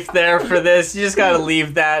disbelief there for this. You just gotta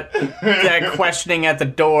leave that questioning at the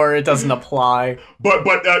door. It doesn't apply. But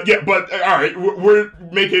all right, we're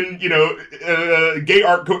making gay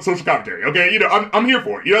art social commentary. Okay, I'm here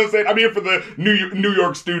for it. You know what I'm saying? I'm here for the New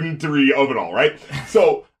York studentery of it all, right?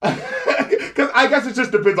 So because I guess it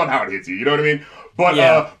just depends on how it hits you. You know what I mean? But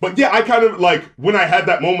yeah, I kind of like when I had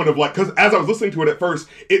that moment of like, because as I was listening to it at first,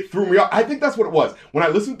 it threw me off. I think that's what it was. When I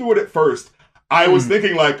listened to it at first, I was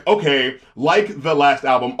thinking like, okay, like the last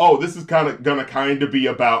album, oh, this is gonna be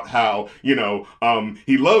about how,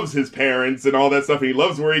 he loves his parents and all that stuff, and he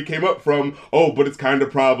loves where he came up from. Oh, but it's kind of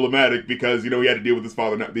problematic because, he had to deal with his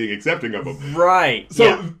father not being accepting of him. Right.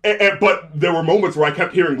 So, but there were moments where I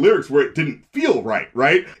kept hearing lyrics where it didn't feel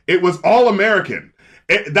right? It was all American.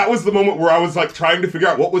 That was the moment where I was like trying to figure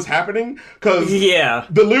out what was happening, because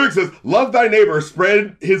the lyric says, "Love thy neighbor,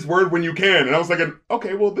 spread his word when you can," and I was like,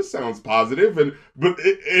 okay, well, this sounds positive, and then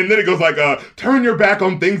it goes like, "Turn your back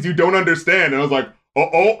on things you don't understand," and I was like,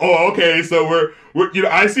 okay, so we're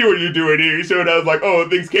I see what you're doing here. You showed us like, oh,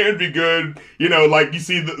 things can be good, like you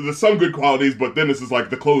see the some good qualities, but then this is like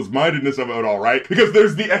the closed-mindedness of it all, right? Because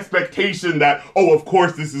there's the expectation that, oh, of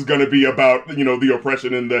course this is going to be about, the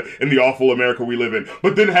oppression in the awful America we live in.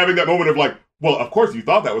 But then having that moment of like, well, of course you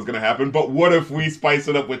thought that was going to happen, but what if we spice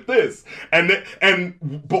it up with this?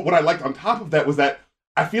 But what I liked on top of that was that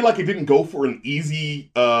I feel like it didn't go for an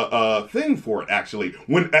easy thing for it, actually,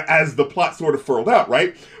 as the plot sort of furled out,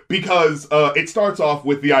 right? Because it starts off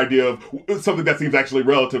with the idea of something that seems actually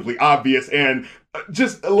relatively obvious and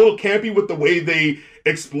just a little campy with the way they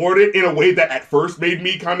explored it in a way that at first made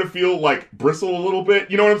me kind of feel like bristle a little bit.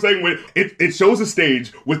 You know what I'm saying? When it shows a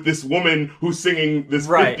stage with this woman who's singing this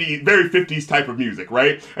very 50s type of music,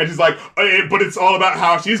 right? And she's like, but it's all about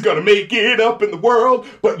how she's gonna make it up in the world.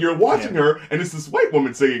 But you're watching her, and it's this white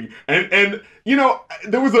woman singing, and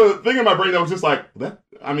there was a thing in my brain that was just like, that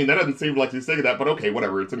doesn't seem like she's singing that, but okay,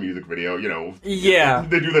 whatever, it's a music video, Yeah.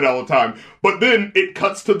 They do that all the time. But then it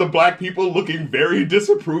cuts to the black people looking very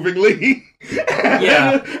disapprovingly.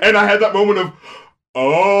 And I had that moment of,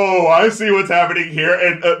 oh, I see what's happening here.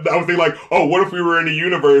 And I was thinking like, oh, what if we were in a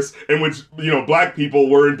universe in which, black people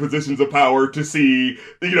were in positions of power to see,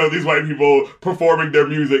 these white people performing their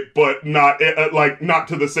music, but not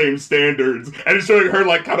to the same standards. And it's showing her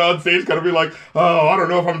like kind of on stage, kind of be like, oh, I don't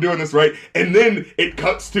know if I'm doing this right. And then it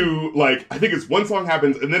cuts to like, I think it's one song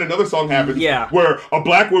happens and then another song happens where a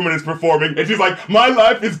black woman is performing and she's like, my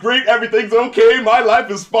life is great, everything's okay, my life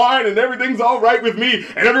is fine, and everything's all right with me.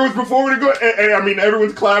 And everyone's performing good. And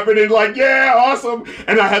everyone's clapping and like, yeah, awesome.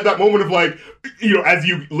 And I had that moment of like, as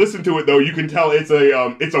you listen to it though, you can tell it's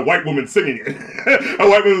a white woman singing it, a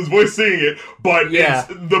white woman's voice singing it, but it's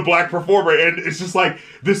the black performer, and it's just like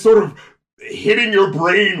this sort of hitting your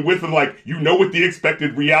brain with like, what the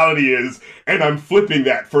expected reality is, and I'm flipping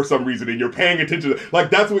that for some reason, and you're paying attention. Like,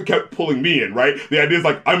 that's what kept pulling me in, right? The idea is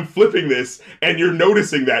like, I'm flipping this, and you're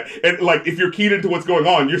noticing that, and like, if you're keyed into what's going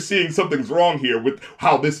on, you're seeing something's wrong here with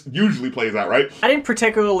how this usually plays out, right? I didn't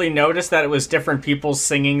particularly notice that it was different people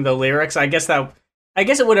singing the lyrics. I guess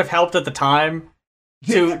it would have helped at the time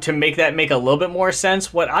to make that make a little bit more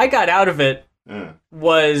sense. What I got out of it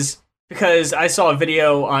was, because I saw a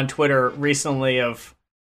video on Twitter recently of,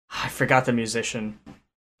 I forgot the musician,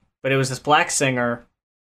 but it was this black singer.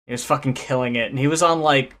 He was fucking killing it, and he was on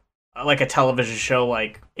like a television show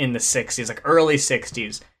like in the 60s, like early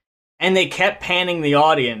 60s, and they kept panning the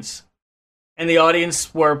audience, and the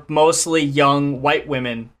audience were mostly young white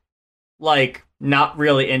women, like not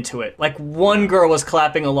really into it. Like one girl was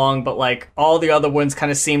clapping along, but like all the other ones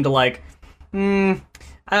kind of seemed to like,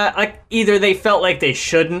 like either they felt like they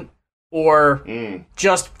shouldn't, or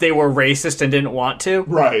just they were racist and didn't want to.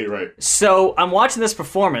 Right. So I'm watching this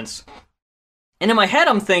performance, and in my head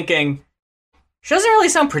I'm thinking, she doesn't really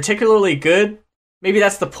sound particularly good. Maybe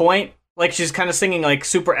that's the point. Like, she's kind of singing like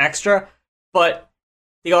super extra, but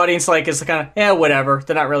the audience like is kind of, whatever.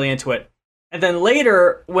 They're not really into it. And then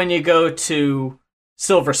later, when you go to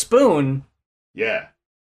Silver Spoon,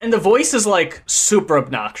 and the voice is like super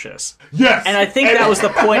obnoxious. Yes. And I think that was the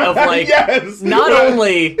point of like, not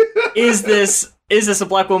only is this a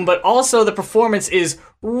black woman, but also the performance is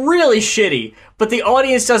really shitty, but the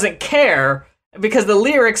audience doesn't care because the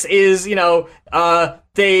lyrics is,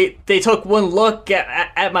 they took one look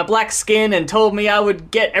at my black skin and told me I would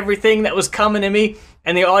get everything that was coming to me.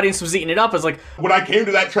 And the audience was eating it up. It's like, when I came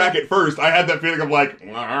to that track at first, I had that feeling of like,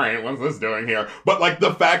 all right, what's this doing here? But like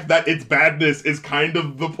the fact that its badness is kind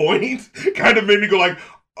of the point kind of made me go like,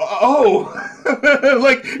 oh,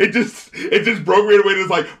 like it just broke me in a way that's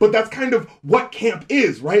like, but that's kind of what camp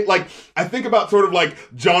is, right? Like, I think about sort of like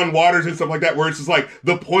John Waters and stuff like that, where it's just like,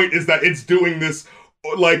 the point is that it's doing this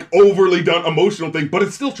like overly done emotional thing, but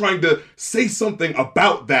it's still trying to say something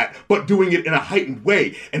about that, but doing it in a heightened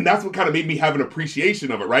way. And that's what kind of made me have an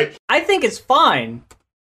appreciation of it, right? I think it's fine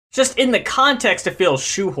just in the context, it feels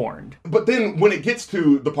shoehorned. But then when it gets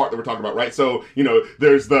to the part that we're talking about, right? So, you know,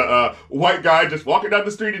 there's the white guy just walking down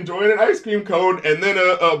the street enjoying an ice cream cone, and then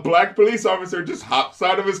a black police officer just hops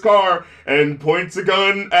out of his car and points a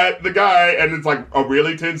gun at the guy, and it's like a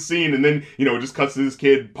really tense scene, and then, you know, it just cuts to this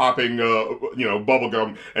kid popping, you know, bubble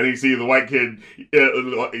gum, and you see the white kid,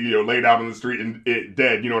 you know, laid out on the street and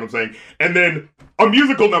dead, you know what I'm saying? And then a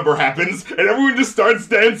musical number happens, and everyone just starts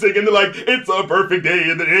dancing, and they're like, it's a perfect day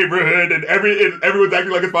in the neighborhood, and everyone's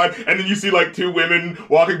acting like it's fine, and then you see like two women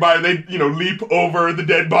walking by, and they, you know, leap over the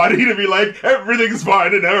dead body to be like, everything's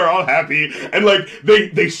fine, and they're all happy, and like,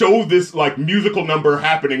 they show this like musical number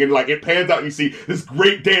happening, and like, it pans out, and you see this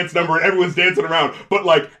great dance number, and everyone's dancing around, but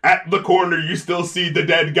like, at the corner, you still see the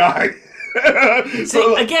dead guy.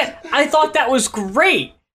 So, again, I thought that was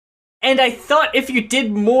great, and I thought if you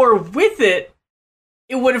did more with it,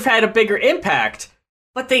 it would have had a bigger impact.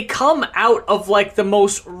 But they come out of like the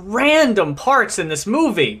most random parts in this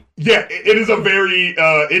movie. Yeah, it is a very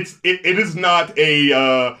it is not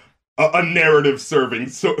a narrative serving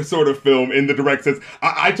sort of film in the direct sense.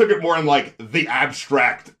 I took it more in like the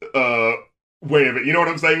abstract way of it. You know what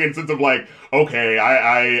I'm saying? In the sense of like, okay,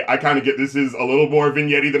 I kind of get this is a little more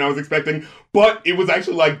vignette-y than I was expecting, but it was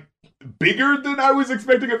actually like bigger than I was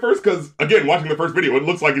expecting at first, because again, watching the first video, it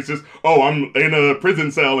looks like it's just, oh, I'm in a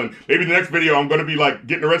prison cell, and maybe the next video I'm gonna be like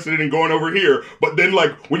getting arrested and going over here. But then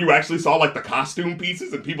like when you actually saw like the costume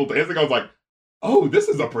pieces and people dancing, I was like, oh, this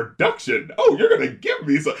is a production. Oh, you're gonna give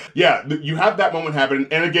me some. Yeah, you have that moment happen,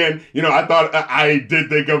 and again, you know, I thought I did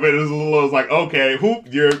think of it as a little. I was like, okay,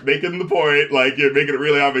 you're making the point, like you're making it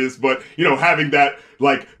really obvious, but you know, having that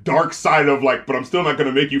like dark side of like, but I'm still not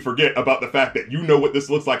gonna make you forget about the fact that you know what this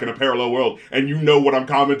looks like in a parallel world, and you know what I'm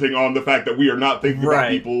commenting on the fact that we are not thinking about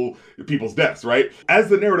people's deaths, right? As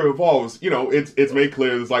the narrative evolves, you know, it's made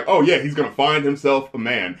clear it's like, oh yeah, he's gonna find himself a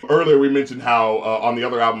man. Earlier we mentioned how on the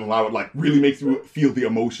other album, how it like really makes you feel the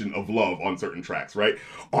emotion of love on certain tracks, right?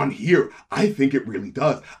 On here, I think it really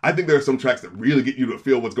does. I think there are some tracks that really get you to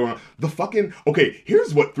feel what's going on. Okay,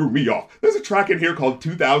 here's what threw me off. There's a track in here called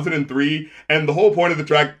 2003, and the whole point of the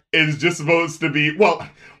track is just supposed to be, well,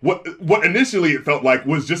 what initially it felt like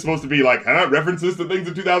was just supposed to be like, references to things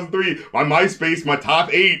in 2003, my MySpace, my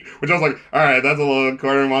top 8, which I was like, all right, that's a little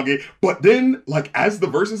corner monkey. But then, like, as the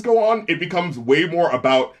verses go on, it becomes way more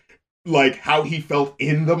about like how he felt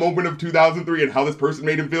in the moment of 2003 and how this person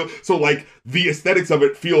made him feel. So like the aesthetics of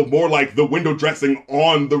it feel more like the window dressing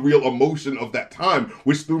on the real emotion of that time,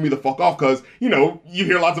 which threw me the fuck off, because, you know, you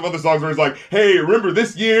hear lots of other songs where it's like, hey, remember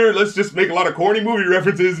this year? Let's just make a lot of corny movie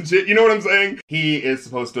references and shit. You know what I'm saying? He is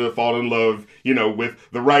supposed to fall in love, you know, with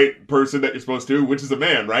the right person that you're supposed to, which is a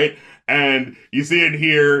man, right? And you see it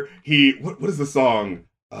here, what is the song?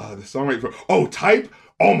 The song right before, Type?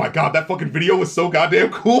 Oh my god, that fucking video was so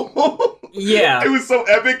goddamn cool. Yeah. It was so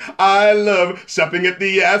epic. I love shopping at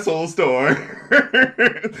the asshole store.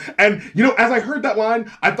 And, you know, as I heard that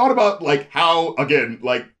line, I thought about, like, how, again,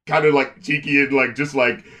 like, kind of, like, cheeky and, like, just,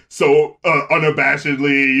 like, so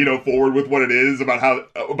unabashedly, you know, forward with what it is,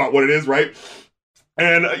 about what it is, right?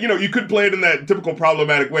 And, you know, you could play it in that typical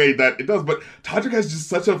problematic way that it does, but Todrick has just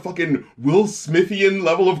such a fucking Will Smithian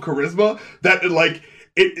level of charisma that, like,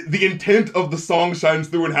 the intent of the song shines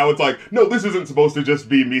through, and how it's like, no, this isn't supposed to just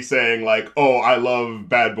be me saying like, oh, I love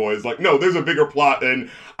bad boys. Like, no, there's a bigger plot,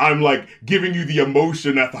 and I'm like giving you the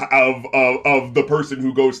emotion of the person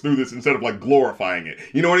who goes through this instead of like glorifying it.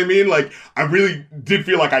 You know what I mean? Like, I really did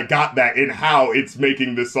feel like I got that in how it's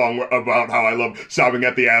making this song about how I love shopping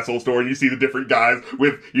at the asshole store, and you see the different guys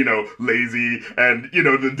with, you know, lazy and, you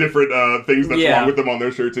know, the different things that's wrong with them on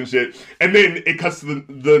their shirts and shit. And then it cuts to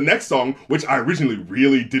the next song, which I originally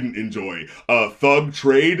really didn't enjoy, Thug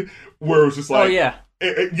Trade, where it was just like, and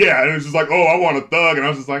it was just like, oh, I want a thug, and I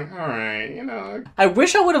was just like, all right, you know. I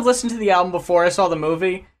wish I would have listened to the album before I saw the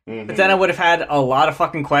movie, but then I would have had a lot of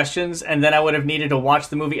fucking questions, and then I would have needed to watch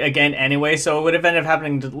the movie again anyway, so it would have ended up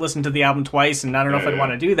having to listen to the album twice, and I don't know if I'd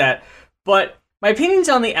want to do that. But my opinions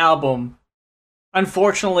on the album,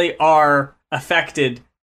 unfortunately, are affected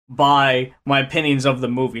by my opinions of the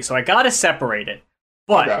movie, so I gotta separate it.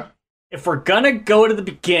 But if we're gonna go to the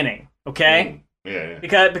beginning, okay? Yeah.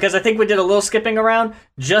 Because I think we did a little skipping around,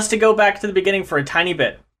 just to go back to the beginning for a tiny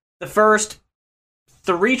bit. The first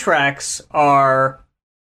 3 tracks are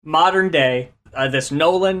modern day. This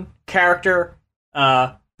Nolan character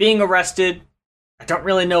being arrested. I don't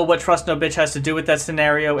really know what Trust No Bitch has to do with that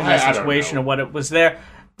scenario in that situation or what it was there,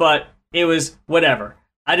 but it was whatever.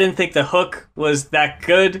 I didn't think the hook was that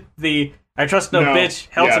good. I trust no bitch,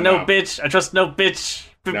 hell to no bitch, I trust no bitch.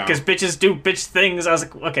 Because bitches do bitch things. I was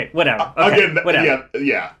like, okay, whatever. Okay, again, whatever.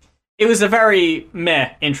 Yeah. it was a very meh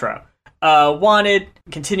intro. Wanted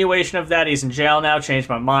continuation of that. He's in jail now. Changed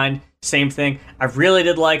my mind. Same thing. I really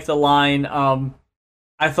did like the line.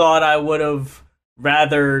 I thought I would have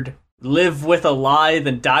rathered live with a lie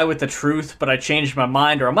than die with the truth, but I changed my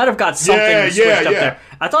mind, or I might have got something switched up there.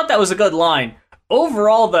 I thought that was a good line.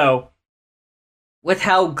 Overall, though, with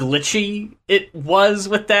how glitchy it was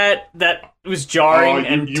with that was jarring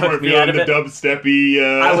and took me out of it. Dubsteppy.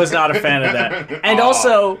 I was not a fan of that. And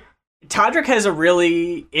also, Todrick has a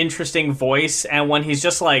really interesting voice, and when he's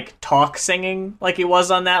just like talk singing like he was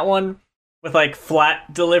on that one with like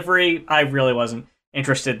flat delivery, I really wasn't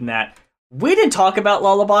interested in that. We didn't talk about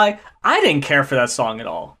Lullaby. I didn't care for that song at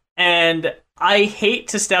all. And I hate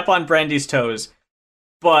to step on Brandy's toes,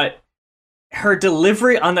 but her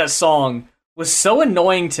delivery on that song was so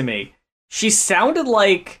annoying to me. She sounded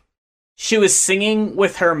like she was singing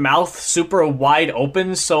with her mouth super wide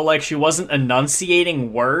open, so like she wasn't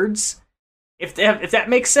enunciating words. If that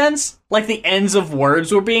makes sense? Like the ends of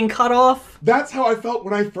words were being cut off? That's how I felt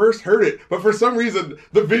when I first heard it. But for some reason,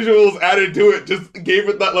 the visuals added to it just gave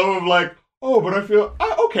it that level of like, oh, but I feel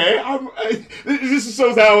okay. It just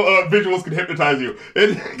shows how visuals can hypnotize you.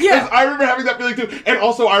 And yeah, I remember having that feeling too. And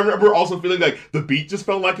also, I remember also feeling like the beat just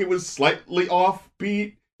felt like it was slightly off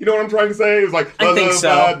beat. You know what I'm trying to say? It was like I think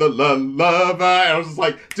so. The lullaby. I was just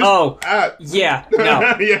like, yeah,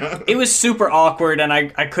 no, yeah. It was super awkward, and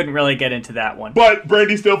I couldn't really get into that one. But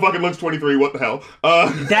Brandy still fucking looks 23. What the hell?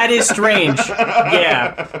 That is strange.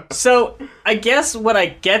 Yeah. So I guess what I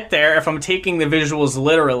get there, if I'm taking the visuals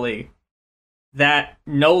literally, that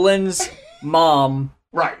Nolan's mom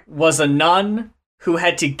was a nun who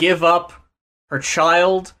had to give up her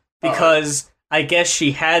child because I guess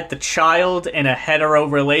she had the child in a hetero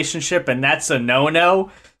relationship, and that's a no-no.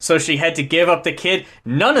 So she had to give up the kid.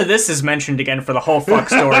 None of this is mentioned again for the whole fuck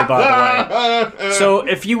story, by the way. So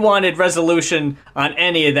if you wanted resolution on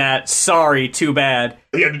any of that, sorry, too bad.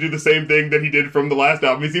 He had to do the same thing that he did from the last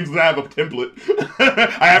album. He seems to have a template.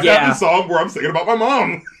 I have to have the song where I'm singing about my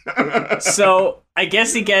mom. So I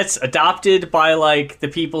guess he gets adopted by, like, the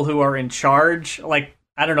people who are in charge. Like,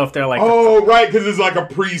 I don't know if they're like... Oh, right, because it's like a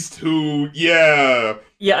priest who... Yeah,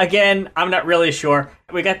 again, I'm not really sure.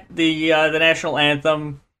 We got the national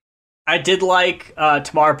anthem. I did like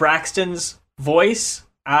Tamar Braxton's voice.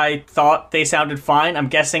 I thought they sounded fine. I'm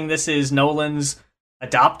guessing this is Nolan's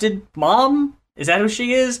adopted mom? Is that who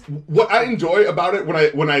she is? What I enjoy about it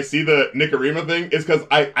when I see the Nicarima thing is because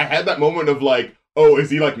I had that moment of like, oh, is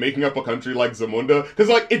he like making up a country like Zamunda? Because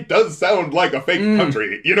like it does sound like a fake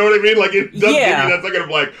country. You know what I mean? Like it does give me that second of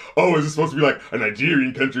like, oh, is this supposed to be like a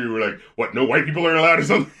Nigerian country where like what, no white people are allowed or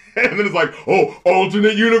something? And then it's like, oh,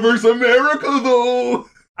 alternate universe America though.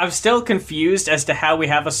 I'm still confused as to how we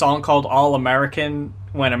have a song called All American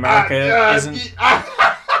when America isn't.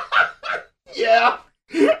 Yeah,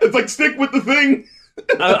 it's like stick with the thing.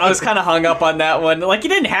 I was kind of hung up on that one. Like, you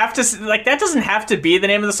didn't have to. Like, that doesn't have to be the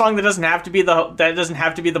name of the song. That doesn't have to be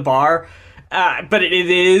the bar. But it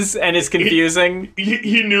is, and it's confusing.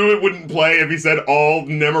 He knew it wouldn't play if he said all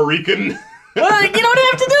Nemerican. Well, you don't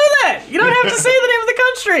have to do that. You don't have to say the name of the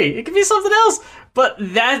country. It could be something else. But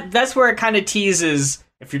that's where it kind of teases.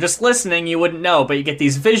 If you're just listening, you wouldn't know. But you get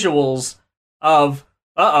these visuals of,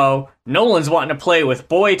 Nolan's wanting to play with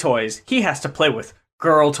boy toys. He has to play with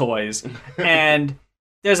girl toys. And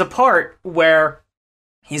there's a part where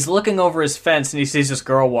he's looking over his fence and he sees this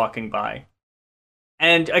girl walking by.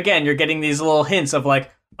 And again, you're getting these little hints of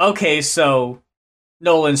like, okay, so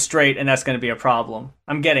Nolan's straight and that's going to be a problem.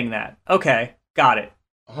 I'm getting that. Okay, got it.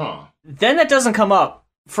 Huh. Then that doesn't come up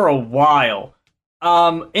for a while.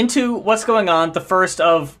 Into what's going on, the first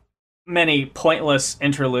of many pointless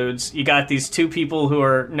interludes. You got these two people who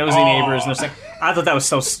are nosy neighbors, and they're saying, I thought that was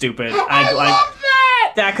so stupid. I love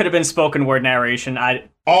that! That could have been spoken word narration.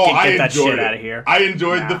 Get that shit out of here. I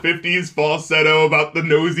enjoyed the 50s falsetto about the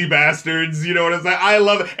nosy bastards, you know what I'm saying? I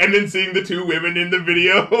love it. And then seeing the two women in the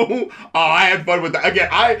video. I had fun with that. Again,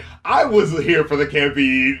 I was here for the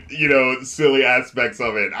campy, silly aspects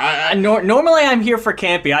of it. Normally I'm here for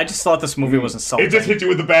campy. I just thought this movie was insulting. It just hit you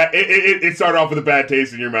with the bad... It started off with a bad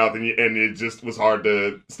taste in your mouth, and it just was hard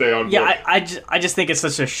to stay on board. Yeah, I just think it's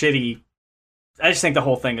such a shitty... I just think the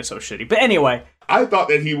whole thing is so shitty. But anyway... I thought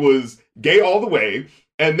that he was gay all the way,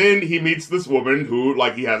 and then he meets this woman who,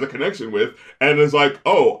 like, he has a connection with, and is like,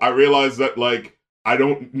 oh, I realize that, like, I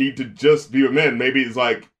don't need to just be with men. Maybe it's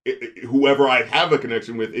like, whoever I have a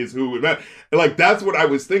connection with is who it meant. And, like, that's what I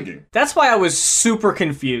was thinking. That's why I was super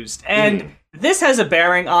confused. And this has a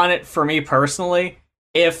bearing on it for me personally.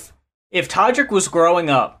 If Todrick was growing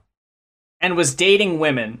up and was dating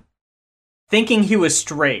women, thinking he was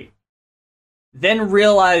straight, then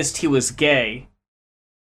realized he was gay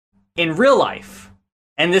in real life,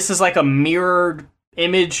 and this is like a mirrored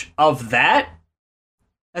image of that,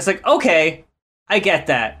 it's like, okay, I get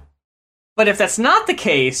that. But if that's not the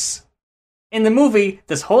case in the movie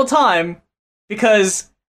this whole time, because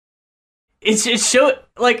it's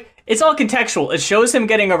all contextual. It shows him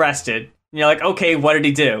getting arrested. And you're like, okay, what did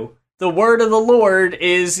he do? The word of the Lord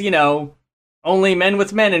is, only men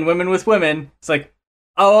with men and women with women. It's like,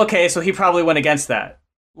 oh, okay, so he probably went against that.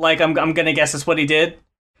 Like, I'm gonna guess that's what he did.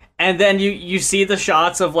 And then you see the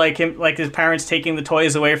shots of like him, like his parents taking the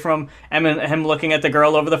toys away from him and him looking at the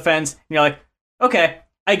girl over the fence. And you're like, okay,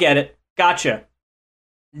 I get it. Gotcha.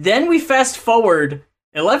 Then we fast forward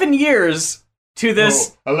 11 years to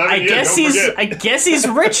this. I guess he's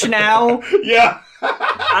rich now. Yeah.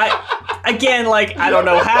 I don't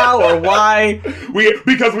know how or why.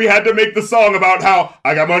 Because we had to make the song about how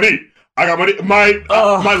I got money.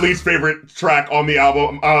 My least favorite track on the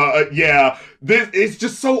album. This it's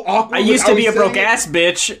just so awkward. I used to be a broke ass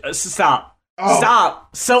bitch. Stop. Oh.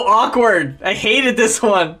 Stop. So awkward. I hated this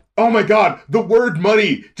one. Oh my god, the word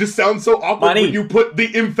money just sounds so awkward when you put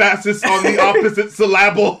the emphasis on the opposite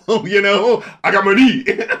syllable, I got money.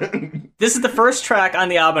 This is the first track on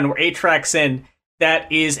the album, we're 8 tracks in,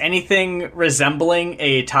 that is anything resembling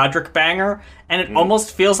a Todrick banger, and it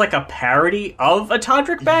almost feels like a parody of a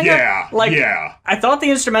Todrick banger. Yeah. I thought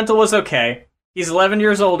the instrumental was okay. He's 11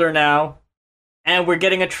 years older now. And we're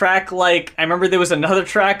getting a track like, I remember there was another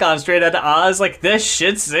track on Straight Outta Oz, like, this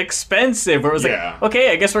shit's expensive. Where it was like, okay,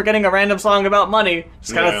 I guess we're getting a random song about money.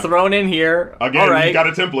 Just kind of thrown in here. Again, all right. You got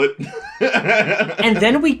a template. And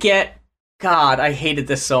then we get, God, I hated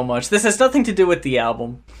this so much. This has nothing to do with the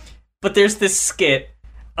album. But there's this skit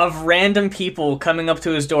of random people coming up to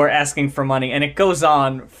his door asking for money, and it goes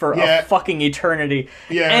on for a fucking eternity.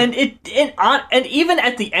 Yeah. And and even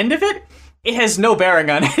at the end of it, it has no bearing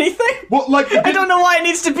on anything. Well, like, I don't know why it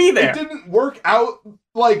needs to be there. It didn't work out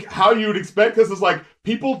like how you would expect, because it's like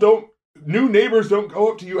new neighbors don't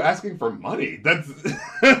go up to you asking for money. That's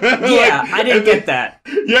I didn't get that.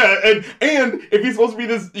 Yeah, and if he's supposed to be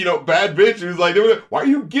this bad bitch who's like, why are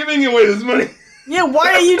you giving away this money? Yeah,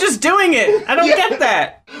 why are you just doing it? I don't get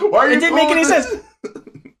that. Why are you? It didn't make any sense.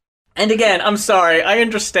 And again, I'm sorry. I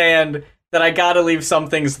understand that I gotta leave some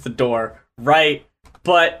things at the door, right?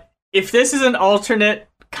 But if this is an alternate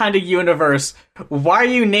kind of universe, why are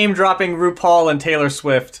you name dropping RuPaul and Taylor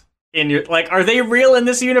Swift in your are they real in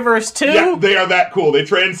this universe too? Yeah, they are that cool. They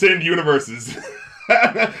transcend universes.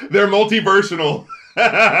 They're multiversional.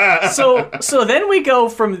 So then we go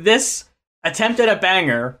from this attempt at a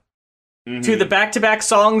banger to the back-to-back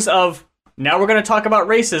songs of, now we're going to talk about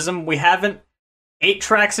racism. We haven't 8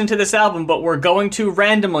 tracks into this album, but we're going to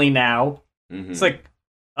randomly now. It's like,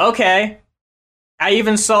 okay. I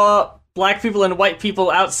even saw black people and white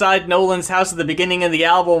people outside Nolan's house at the beginning of the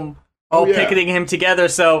album, all picketing him together,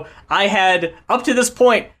 so I had, up to this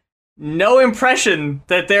point, no impression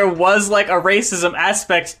that there was like a racism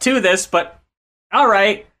aspect to this, but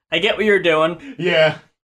alright, I get what you're doing. Yeah.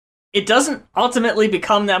 It doesn't ultimately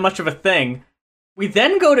become that much of a thing. We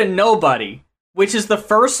then go to Nobody, which is the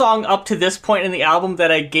first song up to this point in the album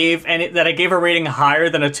that I gave a rating higher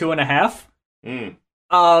than a 2.5.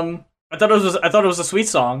 I thought it was a sweet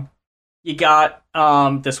song. You got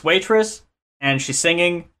this waitress, and she's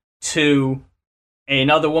singing to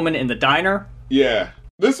another woman in the diner. Yeah.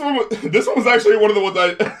 This one was actually one of the ones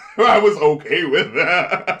I was okay with.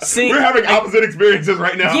 See, we're having opposite experiences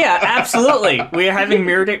right now. Yeah, absolutely. We are having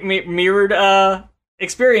mirrored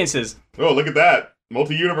experiences. Oh, look at that.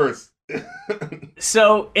 Multi-universe.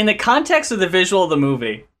 So, in the context of the visual of the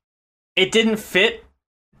movie, it didn't fit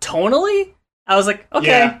tonally. I was like,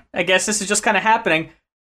 okay, I guess this is just kind of happening.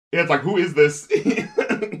 Yeah, it's like, who is this?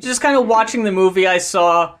 Just kind of watching the movie, I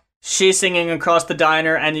saw she singing across the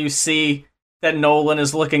diner, and you see that Nolan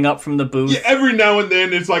is looking up from the booth. Yeah, every now and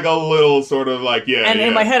then it's like a little sort of like, And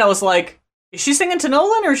in my head I was like, is she singing to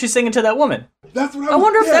Nolan or is she singing to that woman? That's what I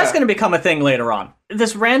wonder if that's going to become a thing later on.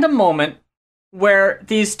 This random moment where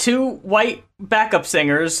these 2 white backup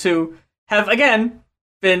singers who have, again,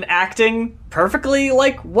 been acting perfectly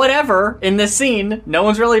like whatever in this scene, no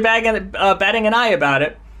one's really batting an eye about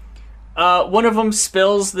it. One of them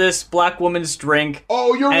spills this black woman's drink.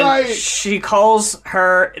 Oh, you're right. She calls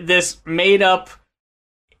her this made-up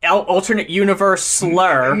alternate universe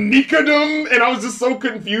slur. Nicodem, and I was just so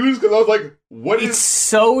confused because I was like, what is... It's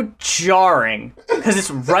so jarring because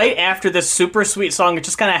it's right after this super sweet song. It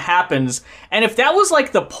just kind of happens. And if that was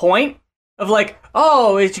like the point of like,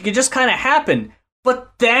 oh, it could just kind of happen.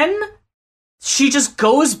 But then she just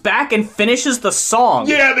goes back and finishes the song.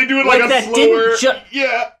 Yeah, they do it like a that slower...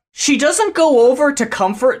 Yeah. she doesn't go over to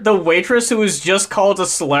comfort the waitress who was just called a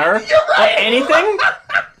slur or anything.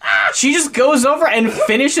 She just goes over and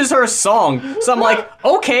finishes her song. So I'm like,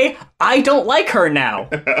 okay, I don't like her now.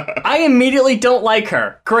 I immediately don't like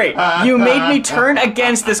her. Great. You made me turn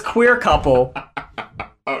against this queer couple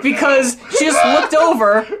because she just looked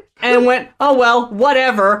over and went, oh well,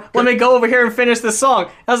 whatever. Let me go over here and finish the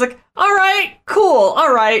song. I was like, all right, cool,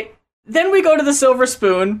 all right. Then we go to the Silver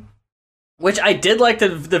Spoon, which I did like the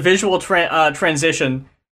visual transition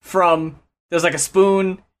from, there's like a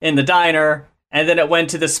spoon in the diner, and then it went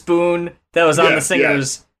to the spoon that was on the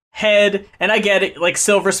singer's head. And I get it, like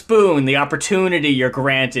Silver Spoon, the opportunity you're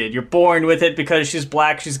granted. You're born with it because she's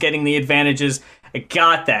black, she's getting the advantages. I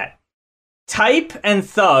got that. Type and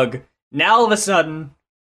Thug, now all of a sudden,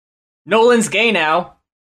 Nolan's gay now.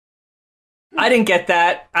 I didn't get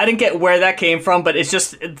that. I didn't get where that came from, but it's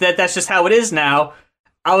just that's just how it is now.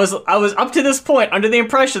 I was up to this point under the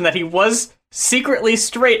impression that he was secretly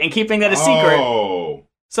straight and keeping that a secret.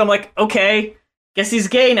 So I'm like, okay, guess he's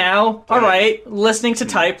gay now. All right, listening to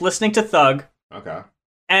Type, listening to Thug. Okay.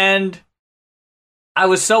 And I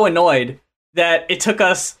was so annoyed that it took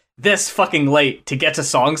us this fucking late to get to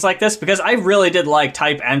songs like this, because I really did like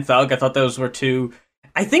Type and Thug. I thought those were two.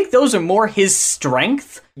 I think those are more his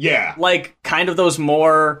strength. Yeah. Like, kind of those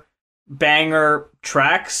more banger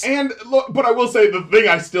tracks. And look, but I will say the thing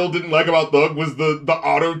I still didn't like about Thug was the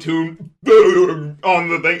auto-tune on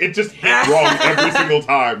the thing. It just hit wrong every single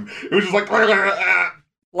time. It was just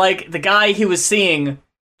like the guy he was seeing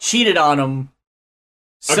cheated on him.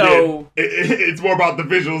 So again, it's more about the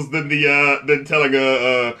visuals than telling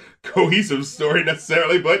a cohesive story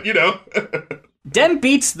necessarily, but you know. Dem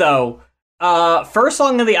beats though. First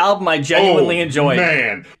song of the album I genuinely enjoyed.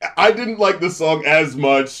 Man, I didn't like the song as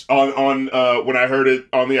much on when I heard it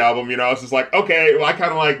on the album. You know, I was just like, okay, well, I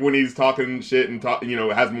kind of like when he's talking shit and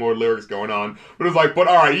has more lyrics going on. But it's like, but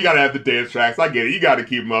all right, you gotta have the dance tracks. I get it. You gotta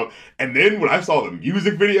keep them up. And then when I saw the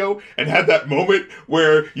music video and had that moment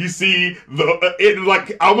where you see it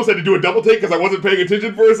like I almost had to do a double take because I wasn't paying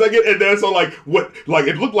attention for a second, and then I saw it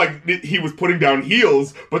looked like he was putting down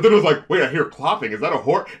heels, but then it was like, wait, I hear clopping. Is that a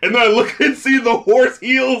horse? And then I look and see the horse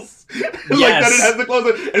heels. Like that it has the close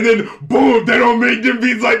up, and then boom, they don't make them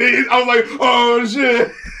beats like they. I was like, oh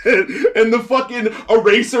shit. And the fucking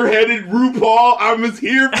eraser-headed RuPaul, I was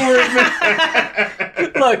here for it,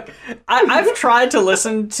 man. Look, I've tried to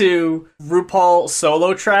listen to RuPaul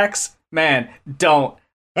solo tracks. Man, don't.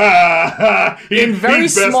 In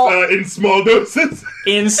small doses.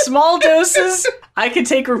 In small doses, I can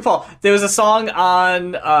take RuPaul. There was a song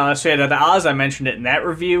on Straight Outta Oz, I mentioned it in that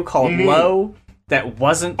review, called Low, that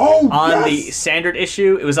wasn't on the standard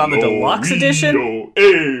issue. It was on the deluxe edition.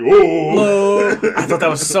 Low. I thought that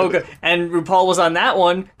was so good. And RuPaul was on that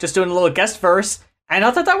one, just doing a little guest verse, and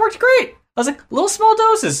I thought that worked great. I was like, little small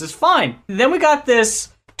doses is fine. Then we got this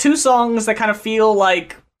two songs that kind of feel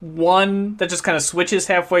like one that just kind of switches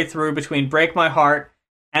halfway through between Break My Heart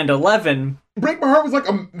and 11. Break My Heart was like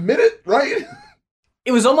a minute, right?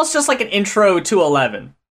 It was almost just like an intro to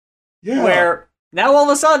 11. Yeah. Where now all of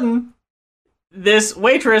a sudden, this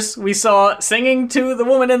waitress we saw singing to the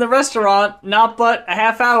woman in the restaurant not but a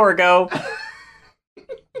half hour ago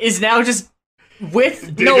is now just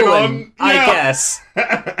with Nolan, I guess.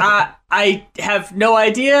 I have no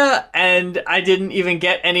idea, and I didn't even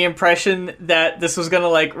get any impression that this was gonna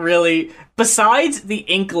like really, besides the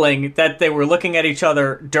inkling that they were looking at each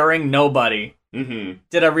other during Nobody,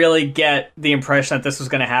 did I really get the impression that this was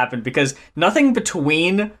gonna happen, because nothing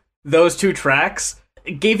between those two tracks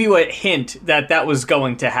gave you a hint that that was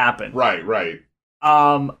going to happen. Right.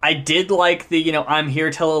 I did like the, I'm here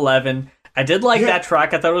till 11. I did like that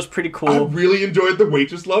track. I thought it was pretty cool. I really enjoyed the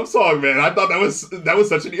Waitress Love song, man. I thought that was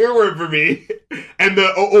such an earworm for me. And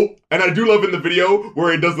and I do love in the video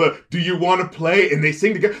where it does the "Do you want to play?" and they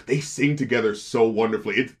sing together. They sing together so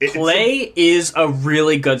wonderfully. Play is a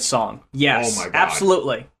really good song. Yes, oh my God.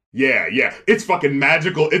 Absolutely. Yeah, it's fucking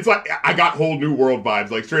magical. It's like I got Whole New World vibes,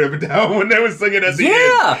 like straight up and down when they was singing at the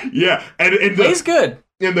end. Yeah, and Play's good.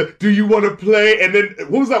 And the "Do you want to play?" And then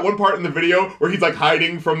what was that one part in the video where he's like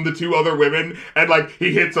hiding from the two other women and like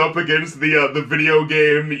he hits up against the video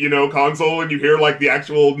game console and you hear like the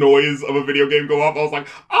actual noise of a video game go off. I was like,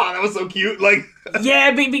 oh, that was so cute. Like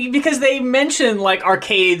yeah, because they mention like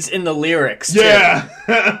arcades in the lyrics. Yeah,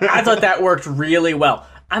 I thought that worked really well.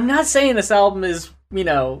 I'm not saying this album is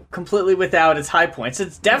completely without its high points.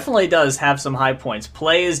 It definitely does have some high points.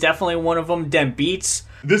 Play is definitely one of them. Dem Beats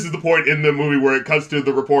This is the point in the movie where it cuts to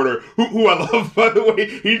the reporter, who I love, by the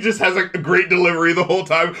way. He just has a great delivery the whole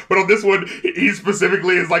time. But on this one, he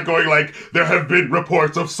specifically is like going like, there have been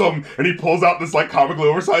reports of some, and he pulls out this like comically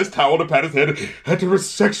oversized towel to pat his head.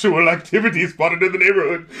 Heterosexual activity spotted in the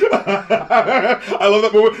neighborhood. I love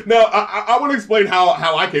that moment. Now, I want to explain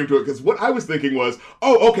how I came to it, because what I was thinking was,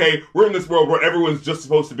 oh, okay, we're in this world where everyone's just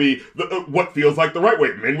supposed to be what feels like the right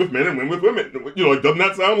way. Men with men and women with women. You know, like, doesn't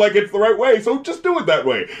that sound like it's the right way? So just do it that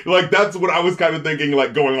way. Like, that's what I was kind of thinking,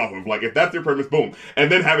 like, going off of. Like, if that's your premise, boom.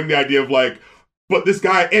 And then having the idea of, like, but this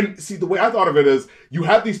guy, and see, the way I thought of it is, you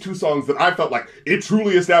have these two songs that I felt like, it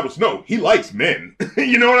truly established, no, he likes men.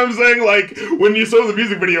 You know what I'm saying? Like, when you saw the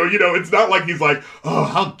music video, you know, it's not like he's like, oh,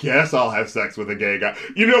 I guess I'll have sex with a gay guy.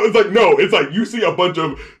 You know, it's like, no, it's like, you see a bunch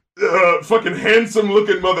of fucking handsome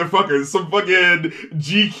looking motherfuckers, some fucking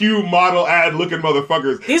GQ model ad looking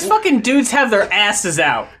motherfuckers. These fucking dudes have their asses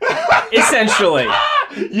out, essentially.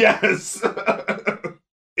 Yes.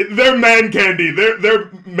 They're man candy.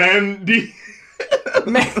 They're mandy.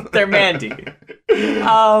 They're Mandy.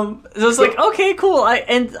 So it's like, okay, cool.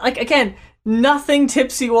 And like, again, nothing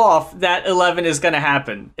tips you off that 11 is gonna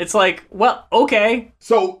happen. It's like, well, okay.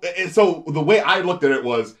 So the way I looked at it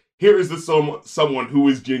was, here is this someone who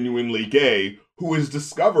is genuinely gay, who is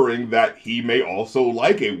discovering that he may also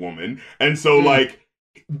like a woman. And so, like,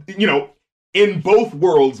 you know, in both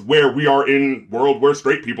worlds, where we are in world where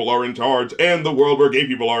straight people are in charge and the world where gay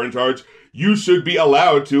people are in charge, you should be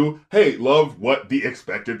allowed to, hey, love what the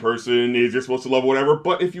expected person is. You're supposed to love whatever,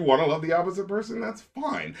 but if you want to love the opposite person, that's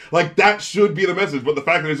fine. Like, that should be the message. But the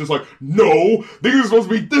fact that it's just like, no, things are supposed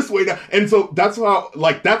to be this way now. And so that's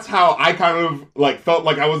how I kind of, like, felt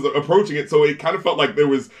like I was approaching it. So it kind of felt like there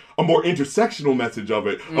was a more intersectional message of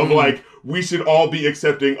it, of like, we should all be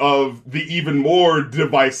accepting of the even more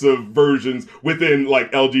divisive versions within,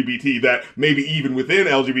 like, LGBT, that maybe even within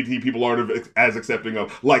LGBT people aren't as accepting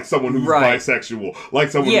of, like someone who's bisexual,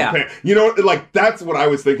 like someone who's pan. You know, like, that's what I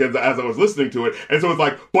was thinking as I was listening to it. And so it's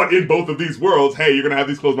like, but in both of these worlds, hey, you're gonna have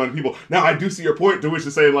these closed-minded people. Now, I do see your point, to which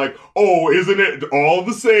to say, like, oh, isn't it all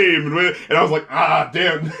the same? And I was like,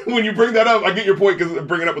 damn, when you bring that up, I get your point, because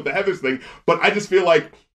bringing up with the Heathers thing, but I just feel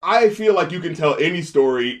like, you can tell any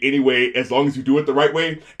story anyway, as long as you do it the right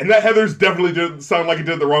way. And that Heathers definitely did sound like it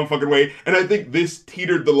did it the wrong fucking way. And I think this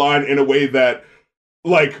teetered the line in a way that,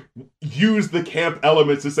 like, used the camp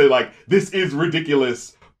elements to say, like, this is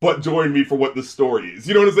ridiculous, but join me for what the story is.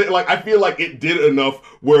 You know what I'm saying? Like, I feel like it did enough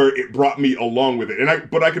where it brought me along with it.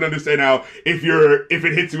 But I can understand how, if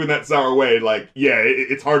it hits you in that sour way, like, yeah,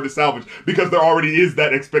 it's hard to salvage, because there already is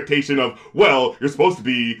that expectation of, well, you're supposed to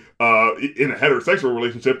be in a heterosexual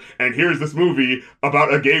relationship, and here's this movie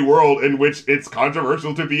about a gay world in which it's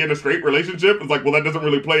controversial to be in a straight relationship. It's like, well, that doesn't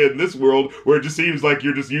really play in this world, where it just seems like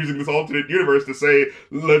you're just using this alternate universe to say,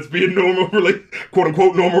 let's be a normal,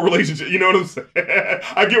 quote-unquote, normal relationship. You know what I'm saying?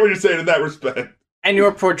 I get what you're saying in that respect. And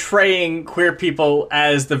you're portraying queer people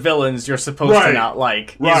as the villains you're supposed to not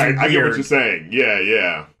like. Right, I get what you're saying.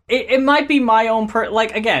 Yeah. It might be my own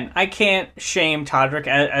like, again, I can't shame Todrick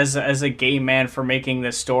as a gay man for making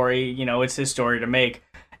this story. You know, it's his story to make.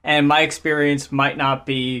 And my experience might not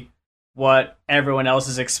be what everyone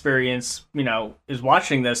else's experience, you know, is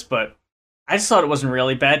watching this, but I just thought it was in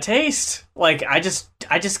really bad taste. Like, I just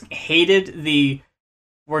hated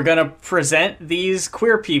we're gonna present these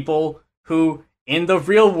queer people who, in the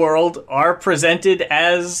real world, are presented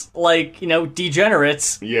as, like, you know,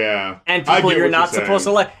 degenerates. Yeah. And people you're not supposed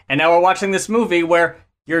to like. And now we're watching this movie where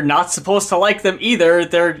you're not supposed to like them either.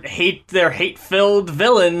 They're hate-filled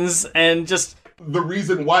villains, and just... The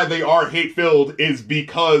reason why they are hate-filled is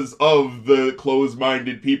because of the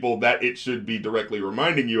closed-minded people that it should be directly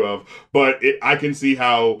reminding you of. But I can see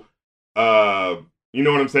how... you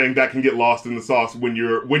know what I'm saying? That can get lost in the sauce when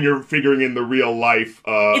you're figuring in the real life.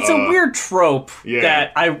 It's a weird trope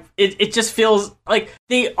that it just feels like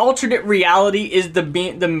the alternate reality is the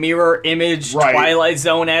mirror image Twilight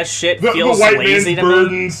Zone ass shit. Feels the white lazy man's to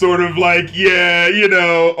burden, me. Sort of like, yeah, you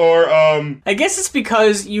know, or I guess it's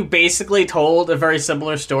because you basically told a very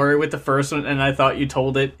similar story with the first one, and I thought you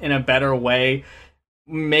told it in a better way.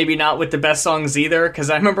 Maybe not with the best songs either, because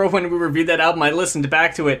I remember when we reviewed that album, I listened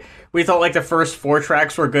back to it. We thought, like, the first 4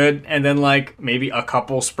 tracks were good, and then, like, maybe a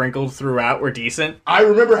couple sprinkled throughout were decent. I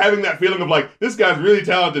remember having that feeling of, like, this guy's really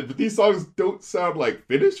talented, but these songs don't sound, like,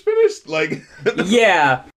 finished? Like...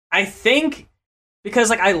 Yeah. I think, because,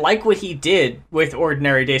 like, I like what he did with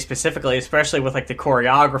Ordinary Day specifically, especially with, like, the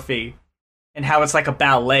choreography, and how it's like a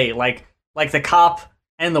ballet. Like the cop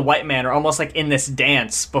and the white man are almost like in this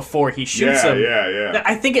dance before he shoots him. Yeah.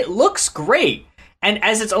 I think it looks great. And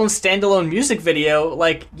as its own standalone music video,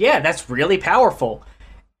 like, yeah, that's really powerful.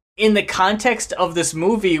 in the context of this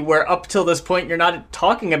movie, where up till this point you're not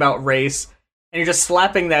talking about race, and you're just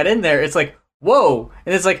slapping that in there, it's like, whoa.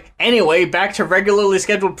 And it's like, anyway, back to regularly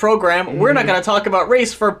scheduled program. We're not going to talk about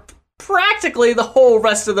race for practically the whole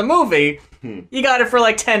rest of the movie. You got it for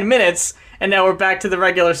like 10 minutes, and now we're back to the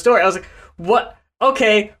regular story. I was like, what?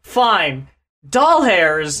 Okay, fine. Doll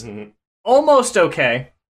hairs, almost okay.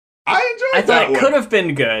 I enjoyed that. I thought it could have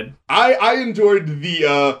been good. I enjoyed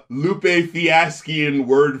the Lupe Fiascian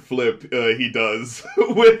word flip he does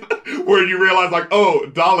with where you realize like, oh,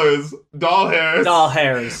 dollars, doll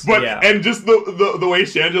hairs. But and just the way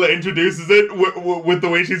Shangela introduces it with the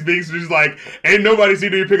way she's being, she's like, ain't nobody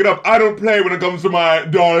seen me pick it up. I don't play when it comes to my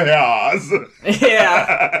doll hairs.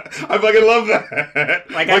 Yeah. I fucking love that.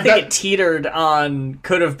 Like I think it teetered on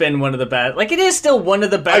could have been one of the best. Like it is still one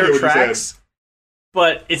of the better tracks.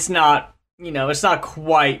 But it's not, it's not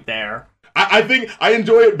quite there. I think I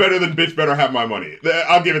enjoy it better than Bitch Better Have My Money.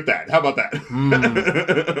 I'll give it that. How about that?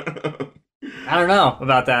 I don't know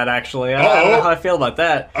about that, actually. I don't know how I feel about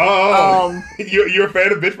that. You're a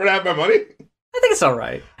fan of Bitch Better Have My Money? I think it's all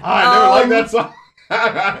right. I never liked that song.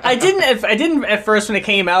 I didn't at first when it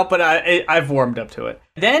came out, but I've warmed up to it.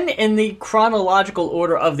 Then in the chronological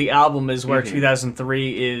order of the album is where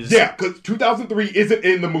 2003 is. Yeah, because 2003 isn't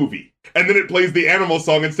in the movie. And then it plays the Animal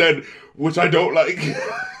song instead, which I don't like.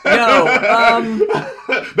 No,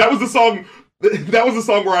 that was the song. That was the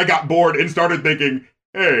song where I got bored and started thinking,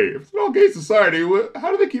 "Hey, if it's all gay society,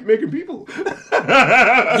 how do they keep making people?"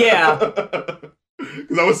 Yeah,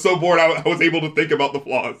 because I was so bored, I was able to think about the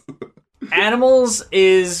flaws. Animals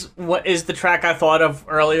is the track I thought of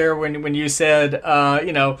earlier when you said,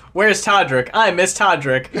 where's Todrick? I miss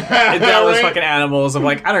Todrick. That was fucking Animals. I'm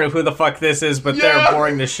like, I don't know who the fuck this is, but they're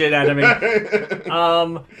boring the shit out of me.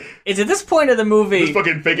 It's at this point of the movie. This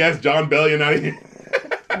fucking fake ass John Bellion out of here.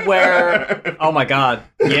 Where, oh my god,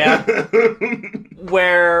 yeah.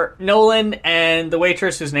 Where Nolan and the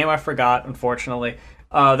waitress, whose name I forgot, unfortunately,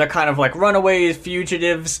 they're kind of like runaways,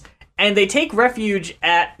 fugitives. And they take refuge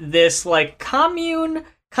at this, like, commune,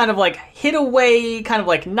 kind of like hidaway, kind of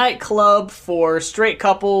like nightclub for straight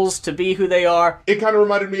couples to be who they are. It kind of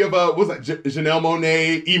reminded me of, what was that, Janelle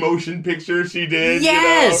Monáe emotion picture she did?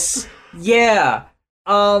 Yes! Yeah.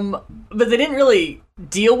 But they didn't really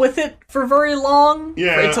deal with it for very long for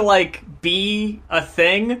it to, like, be a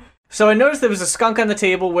thing. So I noticed there was a skunk on the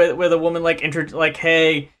table where the woman, like,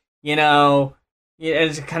 hey, and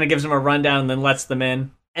it kind of gives them a rundown and then lets them in.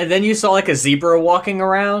 And then you saw, like, a zebra walking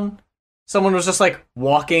around. Someone was just, like,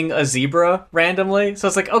 walking a zebra randomly. So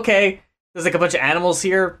it's like, okay, there's, like, a bunch of animals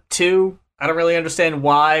here, too. I don't really understand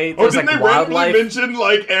why there's, like, wildlife. Didn't they randomly mention,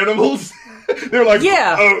 like, animals? They're like,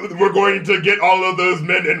 we're going to get all of those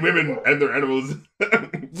men and women and their animals.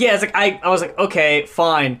 Yeah, it's like, I was like, okay,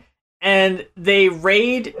 fine. And they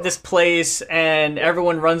raid this place, and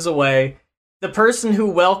everyone runs away. The person who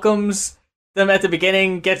welcomes them at the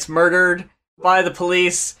beginning gets murdered by the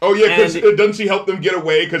police. Oh yeah, because doesn't she help them get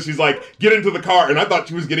away? Because she's like, get into the car, and I thought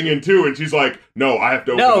she was getting in too, and she's like, no, I have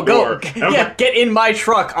to open the door. Like, get in my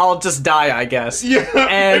truck, I'll just die, I guess. Yeah,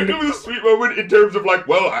 and it was a sweet moment in terms of like,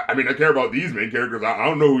 well, I mean, I care about these main characters. I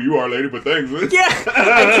don't know who you are, lady, but thanks. Yeah,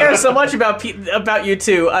 I care so much about you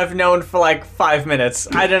two. I've known for like 5 minutes.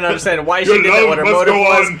 I didn't understand why she did that, what her motive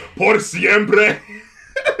was. On por siempre.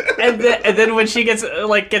 And then when she gets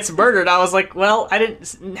murdered, I was like, well, I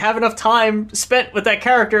didn't have enough time spent with that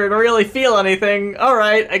character to really feel anything. All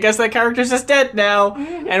right, I guess that character's just dead now,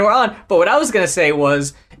 and we're on. But what I was going to say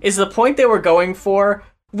is the point they were going for,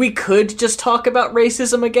 we could just talk about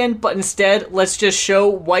racism again, but instead, let's just show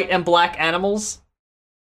white and black animals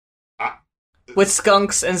with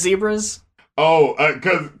skunks and zebras. Oh,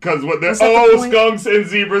 because what they're skunks and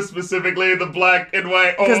zebras specifically, the black and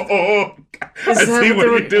white. I see what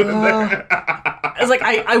you're doing there. I was like,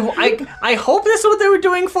 I hope that's what they were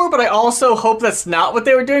doing for, but I also hope that's not what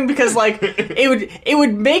they were doing, because like it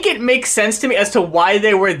would make sense to me as to why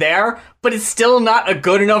they were there, but it's still not a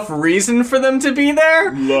good enough reason for them to be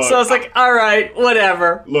there. Look, so I was like, all right,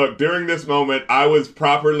 whatever. Look, during this moment, I was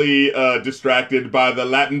properly distracted by the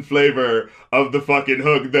Latin flavor of the fucking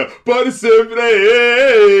hook, the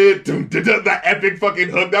epic fucking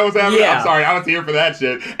hook that was happening. Yeah. I'm sorry, I was here for that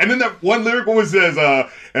shit. And then that one lyric was says,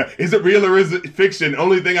 is it real or is it fiction?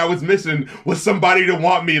 Only thing I was missing was somebody to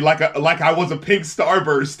want me like I was a pink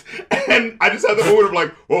starburst. And I just had the moment of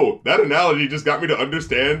like, whoa, that analogy just got me to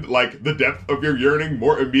understand like the depth of your yearning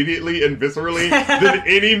more immediately and viscerally than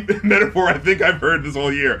any metaphor I think I've heard this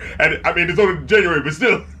whole year. And I mean, it's only January, but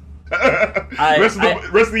still. Rest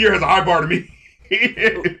of the year has a high bar to me.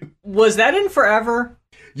 Was that in Forever?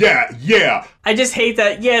 Yeah. I just hate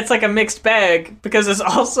that, it's like a mixed bag, because there's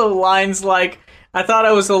also lines like, I thought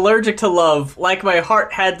I was allergic to love, like my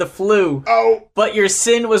heart had the flu. Oh. But your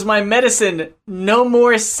sin was my medicine. No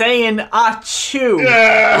more saying achoo.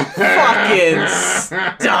 Fucking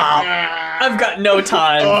stop. I've got no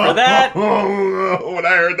time for that. When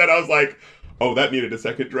I heard that, I was like, oh, that needed a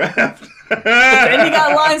second draft. But then you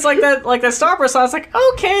got lines like that Starburst song. I was like,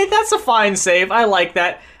 okay, that's a fine save. I like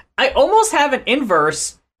that. I almost have an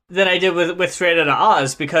inverse than I did with Straight Outta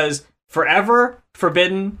Oz, because Forever,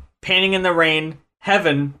 Forbidden, Painting in the Rain,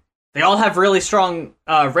 Heaven, they all have really strong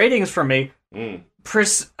ratings from me.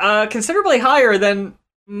 Considerably higher than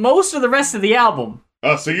most of the rest of the album.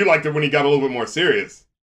 So you liked it when he got a little bit more serious.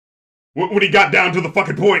 When he got down to the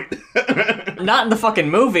fucking point. Not in the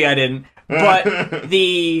fucking movie, I didn't. But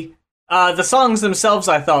the songs themselves,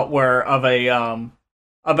 I thought, were of a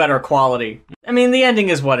better quality. I mean, the ending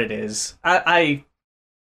is what it is. I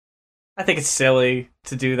think it's silly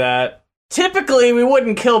to do that. Typically, we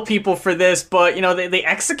wouldn't kill people for this, but, they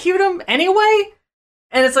execute them anyway?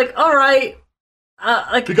 And it's like, alright.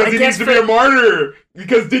 Because he needs to be a martyr.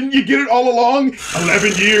 Because didn't you get it all along?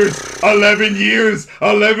 11 years,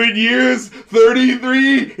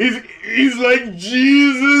 33. He's like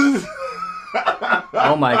Jesus.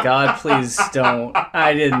 Oh my god, please don't.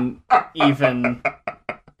 I didn't even...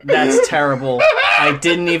 That's terrible. I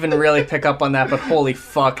didn't even really pick up on that, but holy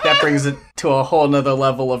fuck, that brings it to a whole nother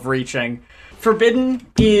level of reaching. Forbidden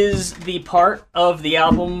is the part of the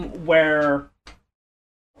album where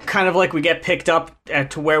kind of like we get picked up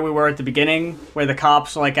to where we were at the beginning, where the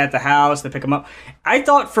cops are like at the house, they pick them up. I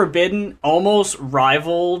thought Forbidden almost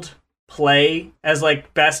rivaled Play as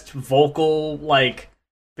like best vocal, like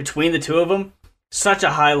between the two of them. Such a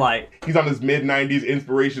highlight. He's on this mid-90s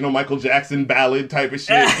inspirational Michael Jackson ballad type of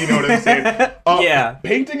shit. You know what I'm saying? Yeah.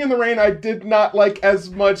 Painting in the Rain, I did not like as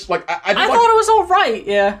much. Like I thought it was all right.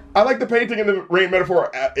 Yeah. I like the painting in the rain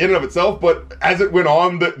metaphor in and of itself, but as it went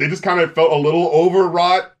on, they just kind of felt a little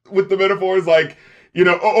overwrought with the metaphors. Like,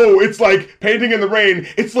 it's like painting in the rain.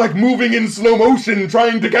 It's like moving in slow motion,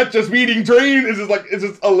 trying to catch a speeding train. It's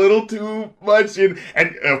just a little too much. And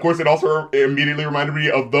of course, it also immediately reminded me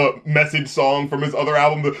of the Message song from his other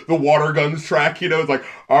album, the Water Guns track. It's like,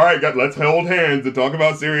 all right, let's hold hands and talk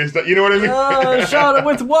about serious stuff. You know what I mean? Shot him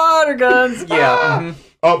with water guns. Yeah.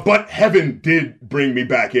 But Heaven did bring me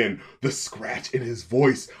back in. The scratch in his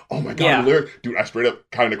voice. Oh my god, dude, I straight up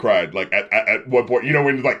kind of cried. Like at one point,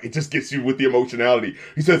 when like it just gets you with the emotionality.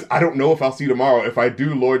 He says, "I don't know if I'll see you tomorrow. If I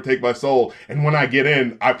do, Lord, take my soul. And when I get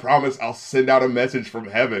in, I promise I'll send out a message from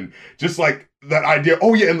heaven." Just like that idea.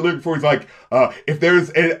 Oh yeah, and the lyric before he's like, if there's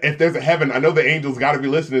a heaven, I know the angels got to be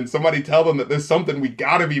listening. Somebody tell them that there's something we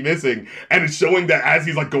got to be missing. And it's showing that as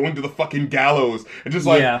he's like going to the fucking gallows, and just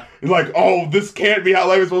like, it's like, oh, this can't be how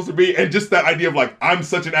life is supposed to be. And just that idea of like, I'm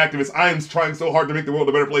such an activist. I am trying so hard to make the world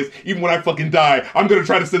a better place. Even when I fucking die, I'm gonna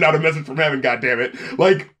try to send out a message from heaven. God damn it!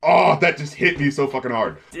 Like, oh, that just hit me so fucking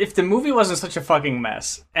hard. If the movie wasn't such a fucking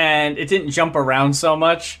mess and it didn't jump around so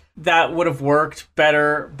much, that would have worked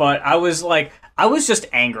better. But I was just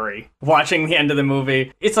angry watching the end of the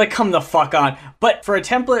movie. It's like, come the fuck on. But for a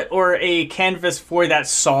template or a canvas for that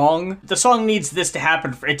song, the song needs this to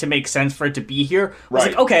happen for it to make sense, for it to be here. Right.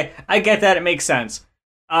 It's like, okay, I get that, it makes sense.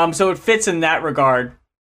 So it fits in that regard.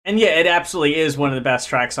 And yeah, it absolutely is one of the best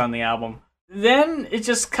tracks on the album. Then it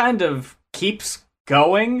just kind of keeps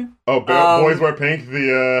going. Oh, Boys Wear Pink,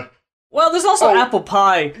 Well, there's also Apple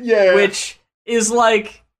Pie, which is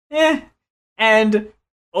like, and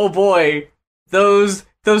oh boy, those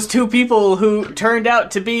two people who turned out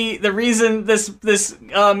to be the reason this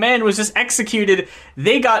man was just executed,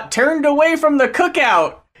 they got turned away from the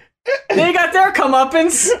cookout. They got their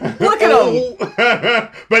comeuppance. Look at them.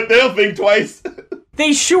 But they'll think twice.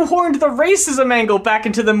 They shoehorned the racism angle back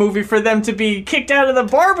into the movie for them to be kicked out of the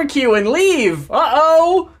barbecue and leave.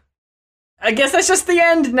 Uh-oh. I guess that's just the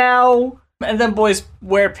end now. And then Boys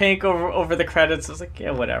Wear Pink over the credits. I was like,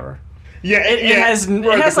 yeah, whatever. Yeah, it has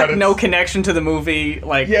like no connection to the movie,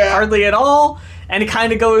 like hardly at all, and it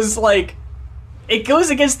kind of goes like, it goes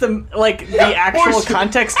against the actual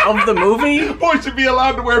context of the movie. Boys should be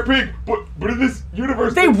allowed to wear pink, but in this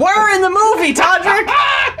universe they were in the movie, Todrick.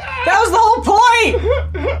 That was the whole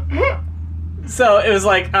point. So it was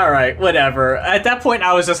like, all right, whatever. At that point,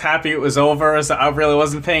 I was just happy it was over. So I really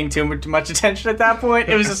wasn't paying too much attention at that point.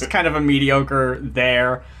 It was just kind of a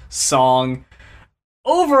mediocre song.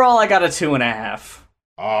 Overall, I got a 2.5.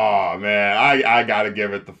 Oh man, I gotta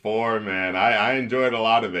give it the 4, man. I enjoyed a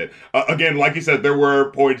lot of it. Again, like you said, there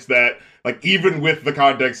were points that, like, even with the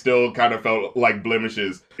context, still kind of felt like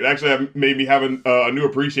blemishes. It actually made me have a new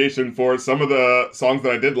appreciation for some of the songs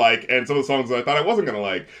that I did like, and some of the songs that I thought I wasn't gonna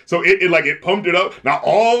like. So it pumped it up, not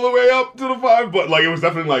all the way up to the 5, but like it was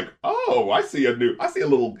definitely like, oh, I see a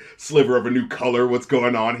little sliver of a new color. What's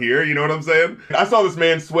going on here? You know what I'm saying? I saw this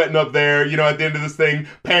man sweating up there, at the end of this thing,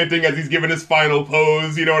 panting as he's giving his final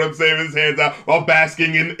pose. You know what I'm saying? With his hands out while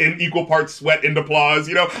basking in equal parts sweat and applause.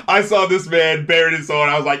 I saw this man bearing his soul, and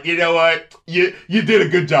I was like, you know what? You did a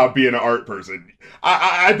good job being an art person.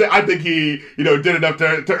 I think he did enough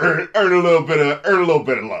to earn a little bit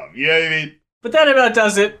of love. You know what I mean? But that about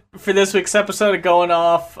does it for this week's episode of Going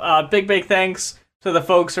Off. Big thanks to the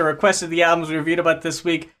folks who requested the albums we reviewed about this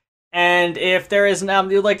week. And if there is an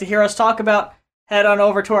album you'd like to hear us talk about, head on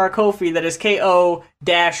over to our Ko-fi. That is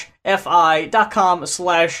ko-fi.com/goinoff.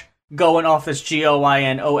 That's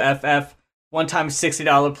GOINOFF. One-time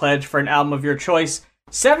 $60 pledge for an album of your choice.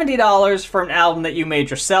 $70 for an album that you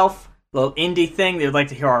made yourself. A little indie thing that you'd like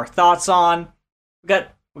to hear our thoughts on. We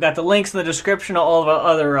got the links in the description of all of our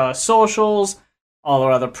other socials, all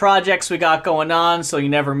our other projects we got going on, so you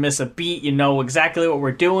never miss a beat. You know exactly what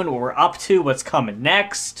we're doing, what we're up to, what's coming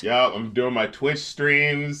next. Yeah, I'm doing my Twitch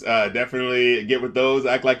streams. Definitely get with those.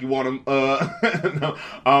 Act like you want them. No.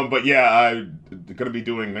 But yeah, I'm gonna be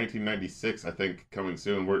doing 1996. I think coming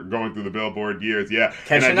soon. We're going through the Billboard years. Yeah,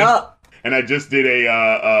 catching up. And I just did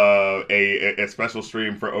a special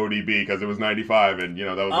stream for ODB because it was 95, and that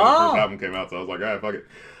was when the first album came out. So I was like, all right, fuck it.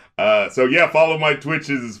 So yeah, follow my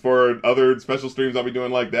Twitches for other special streams I'll be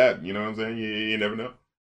doing like that. You know what I'm saying? You never know.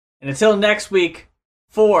 And until next week,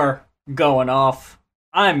 for Going Off,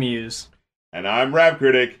 I'm Muse. And I'm Rap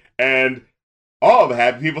Critic, and all the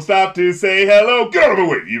happy people stop to say hello. Get out of my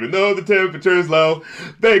way, even though the temperature's low.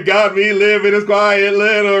 They got me living this quiet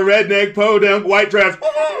little redneck podunk white trash.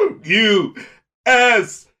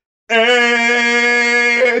 USA.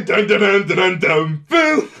 Dun dun dun dun dun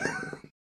dun.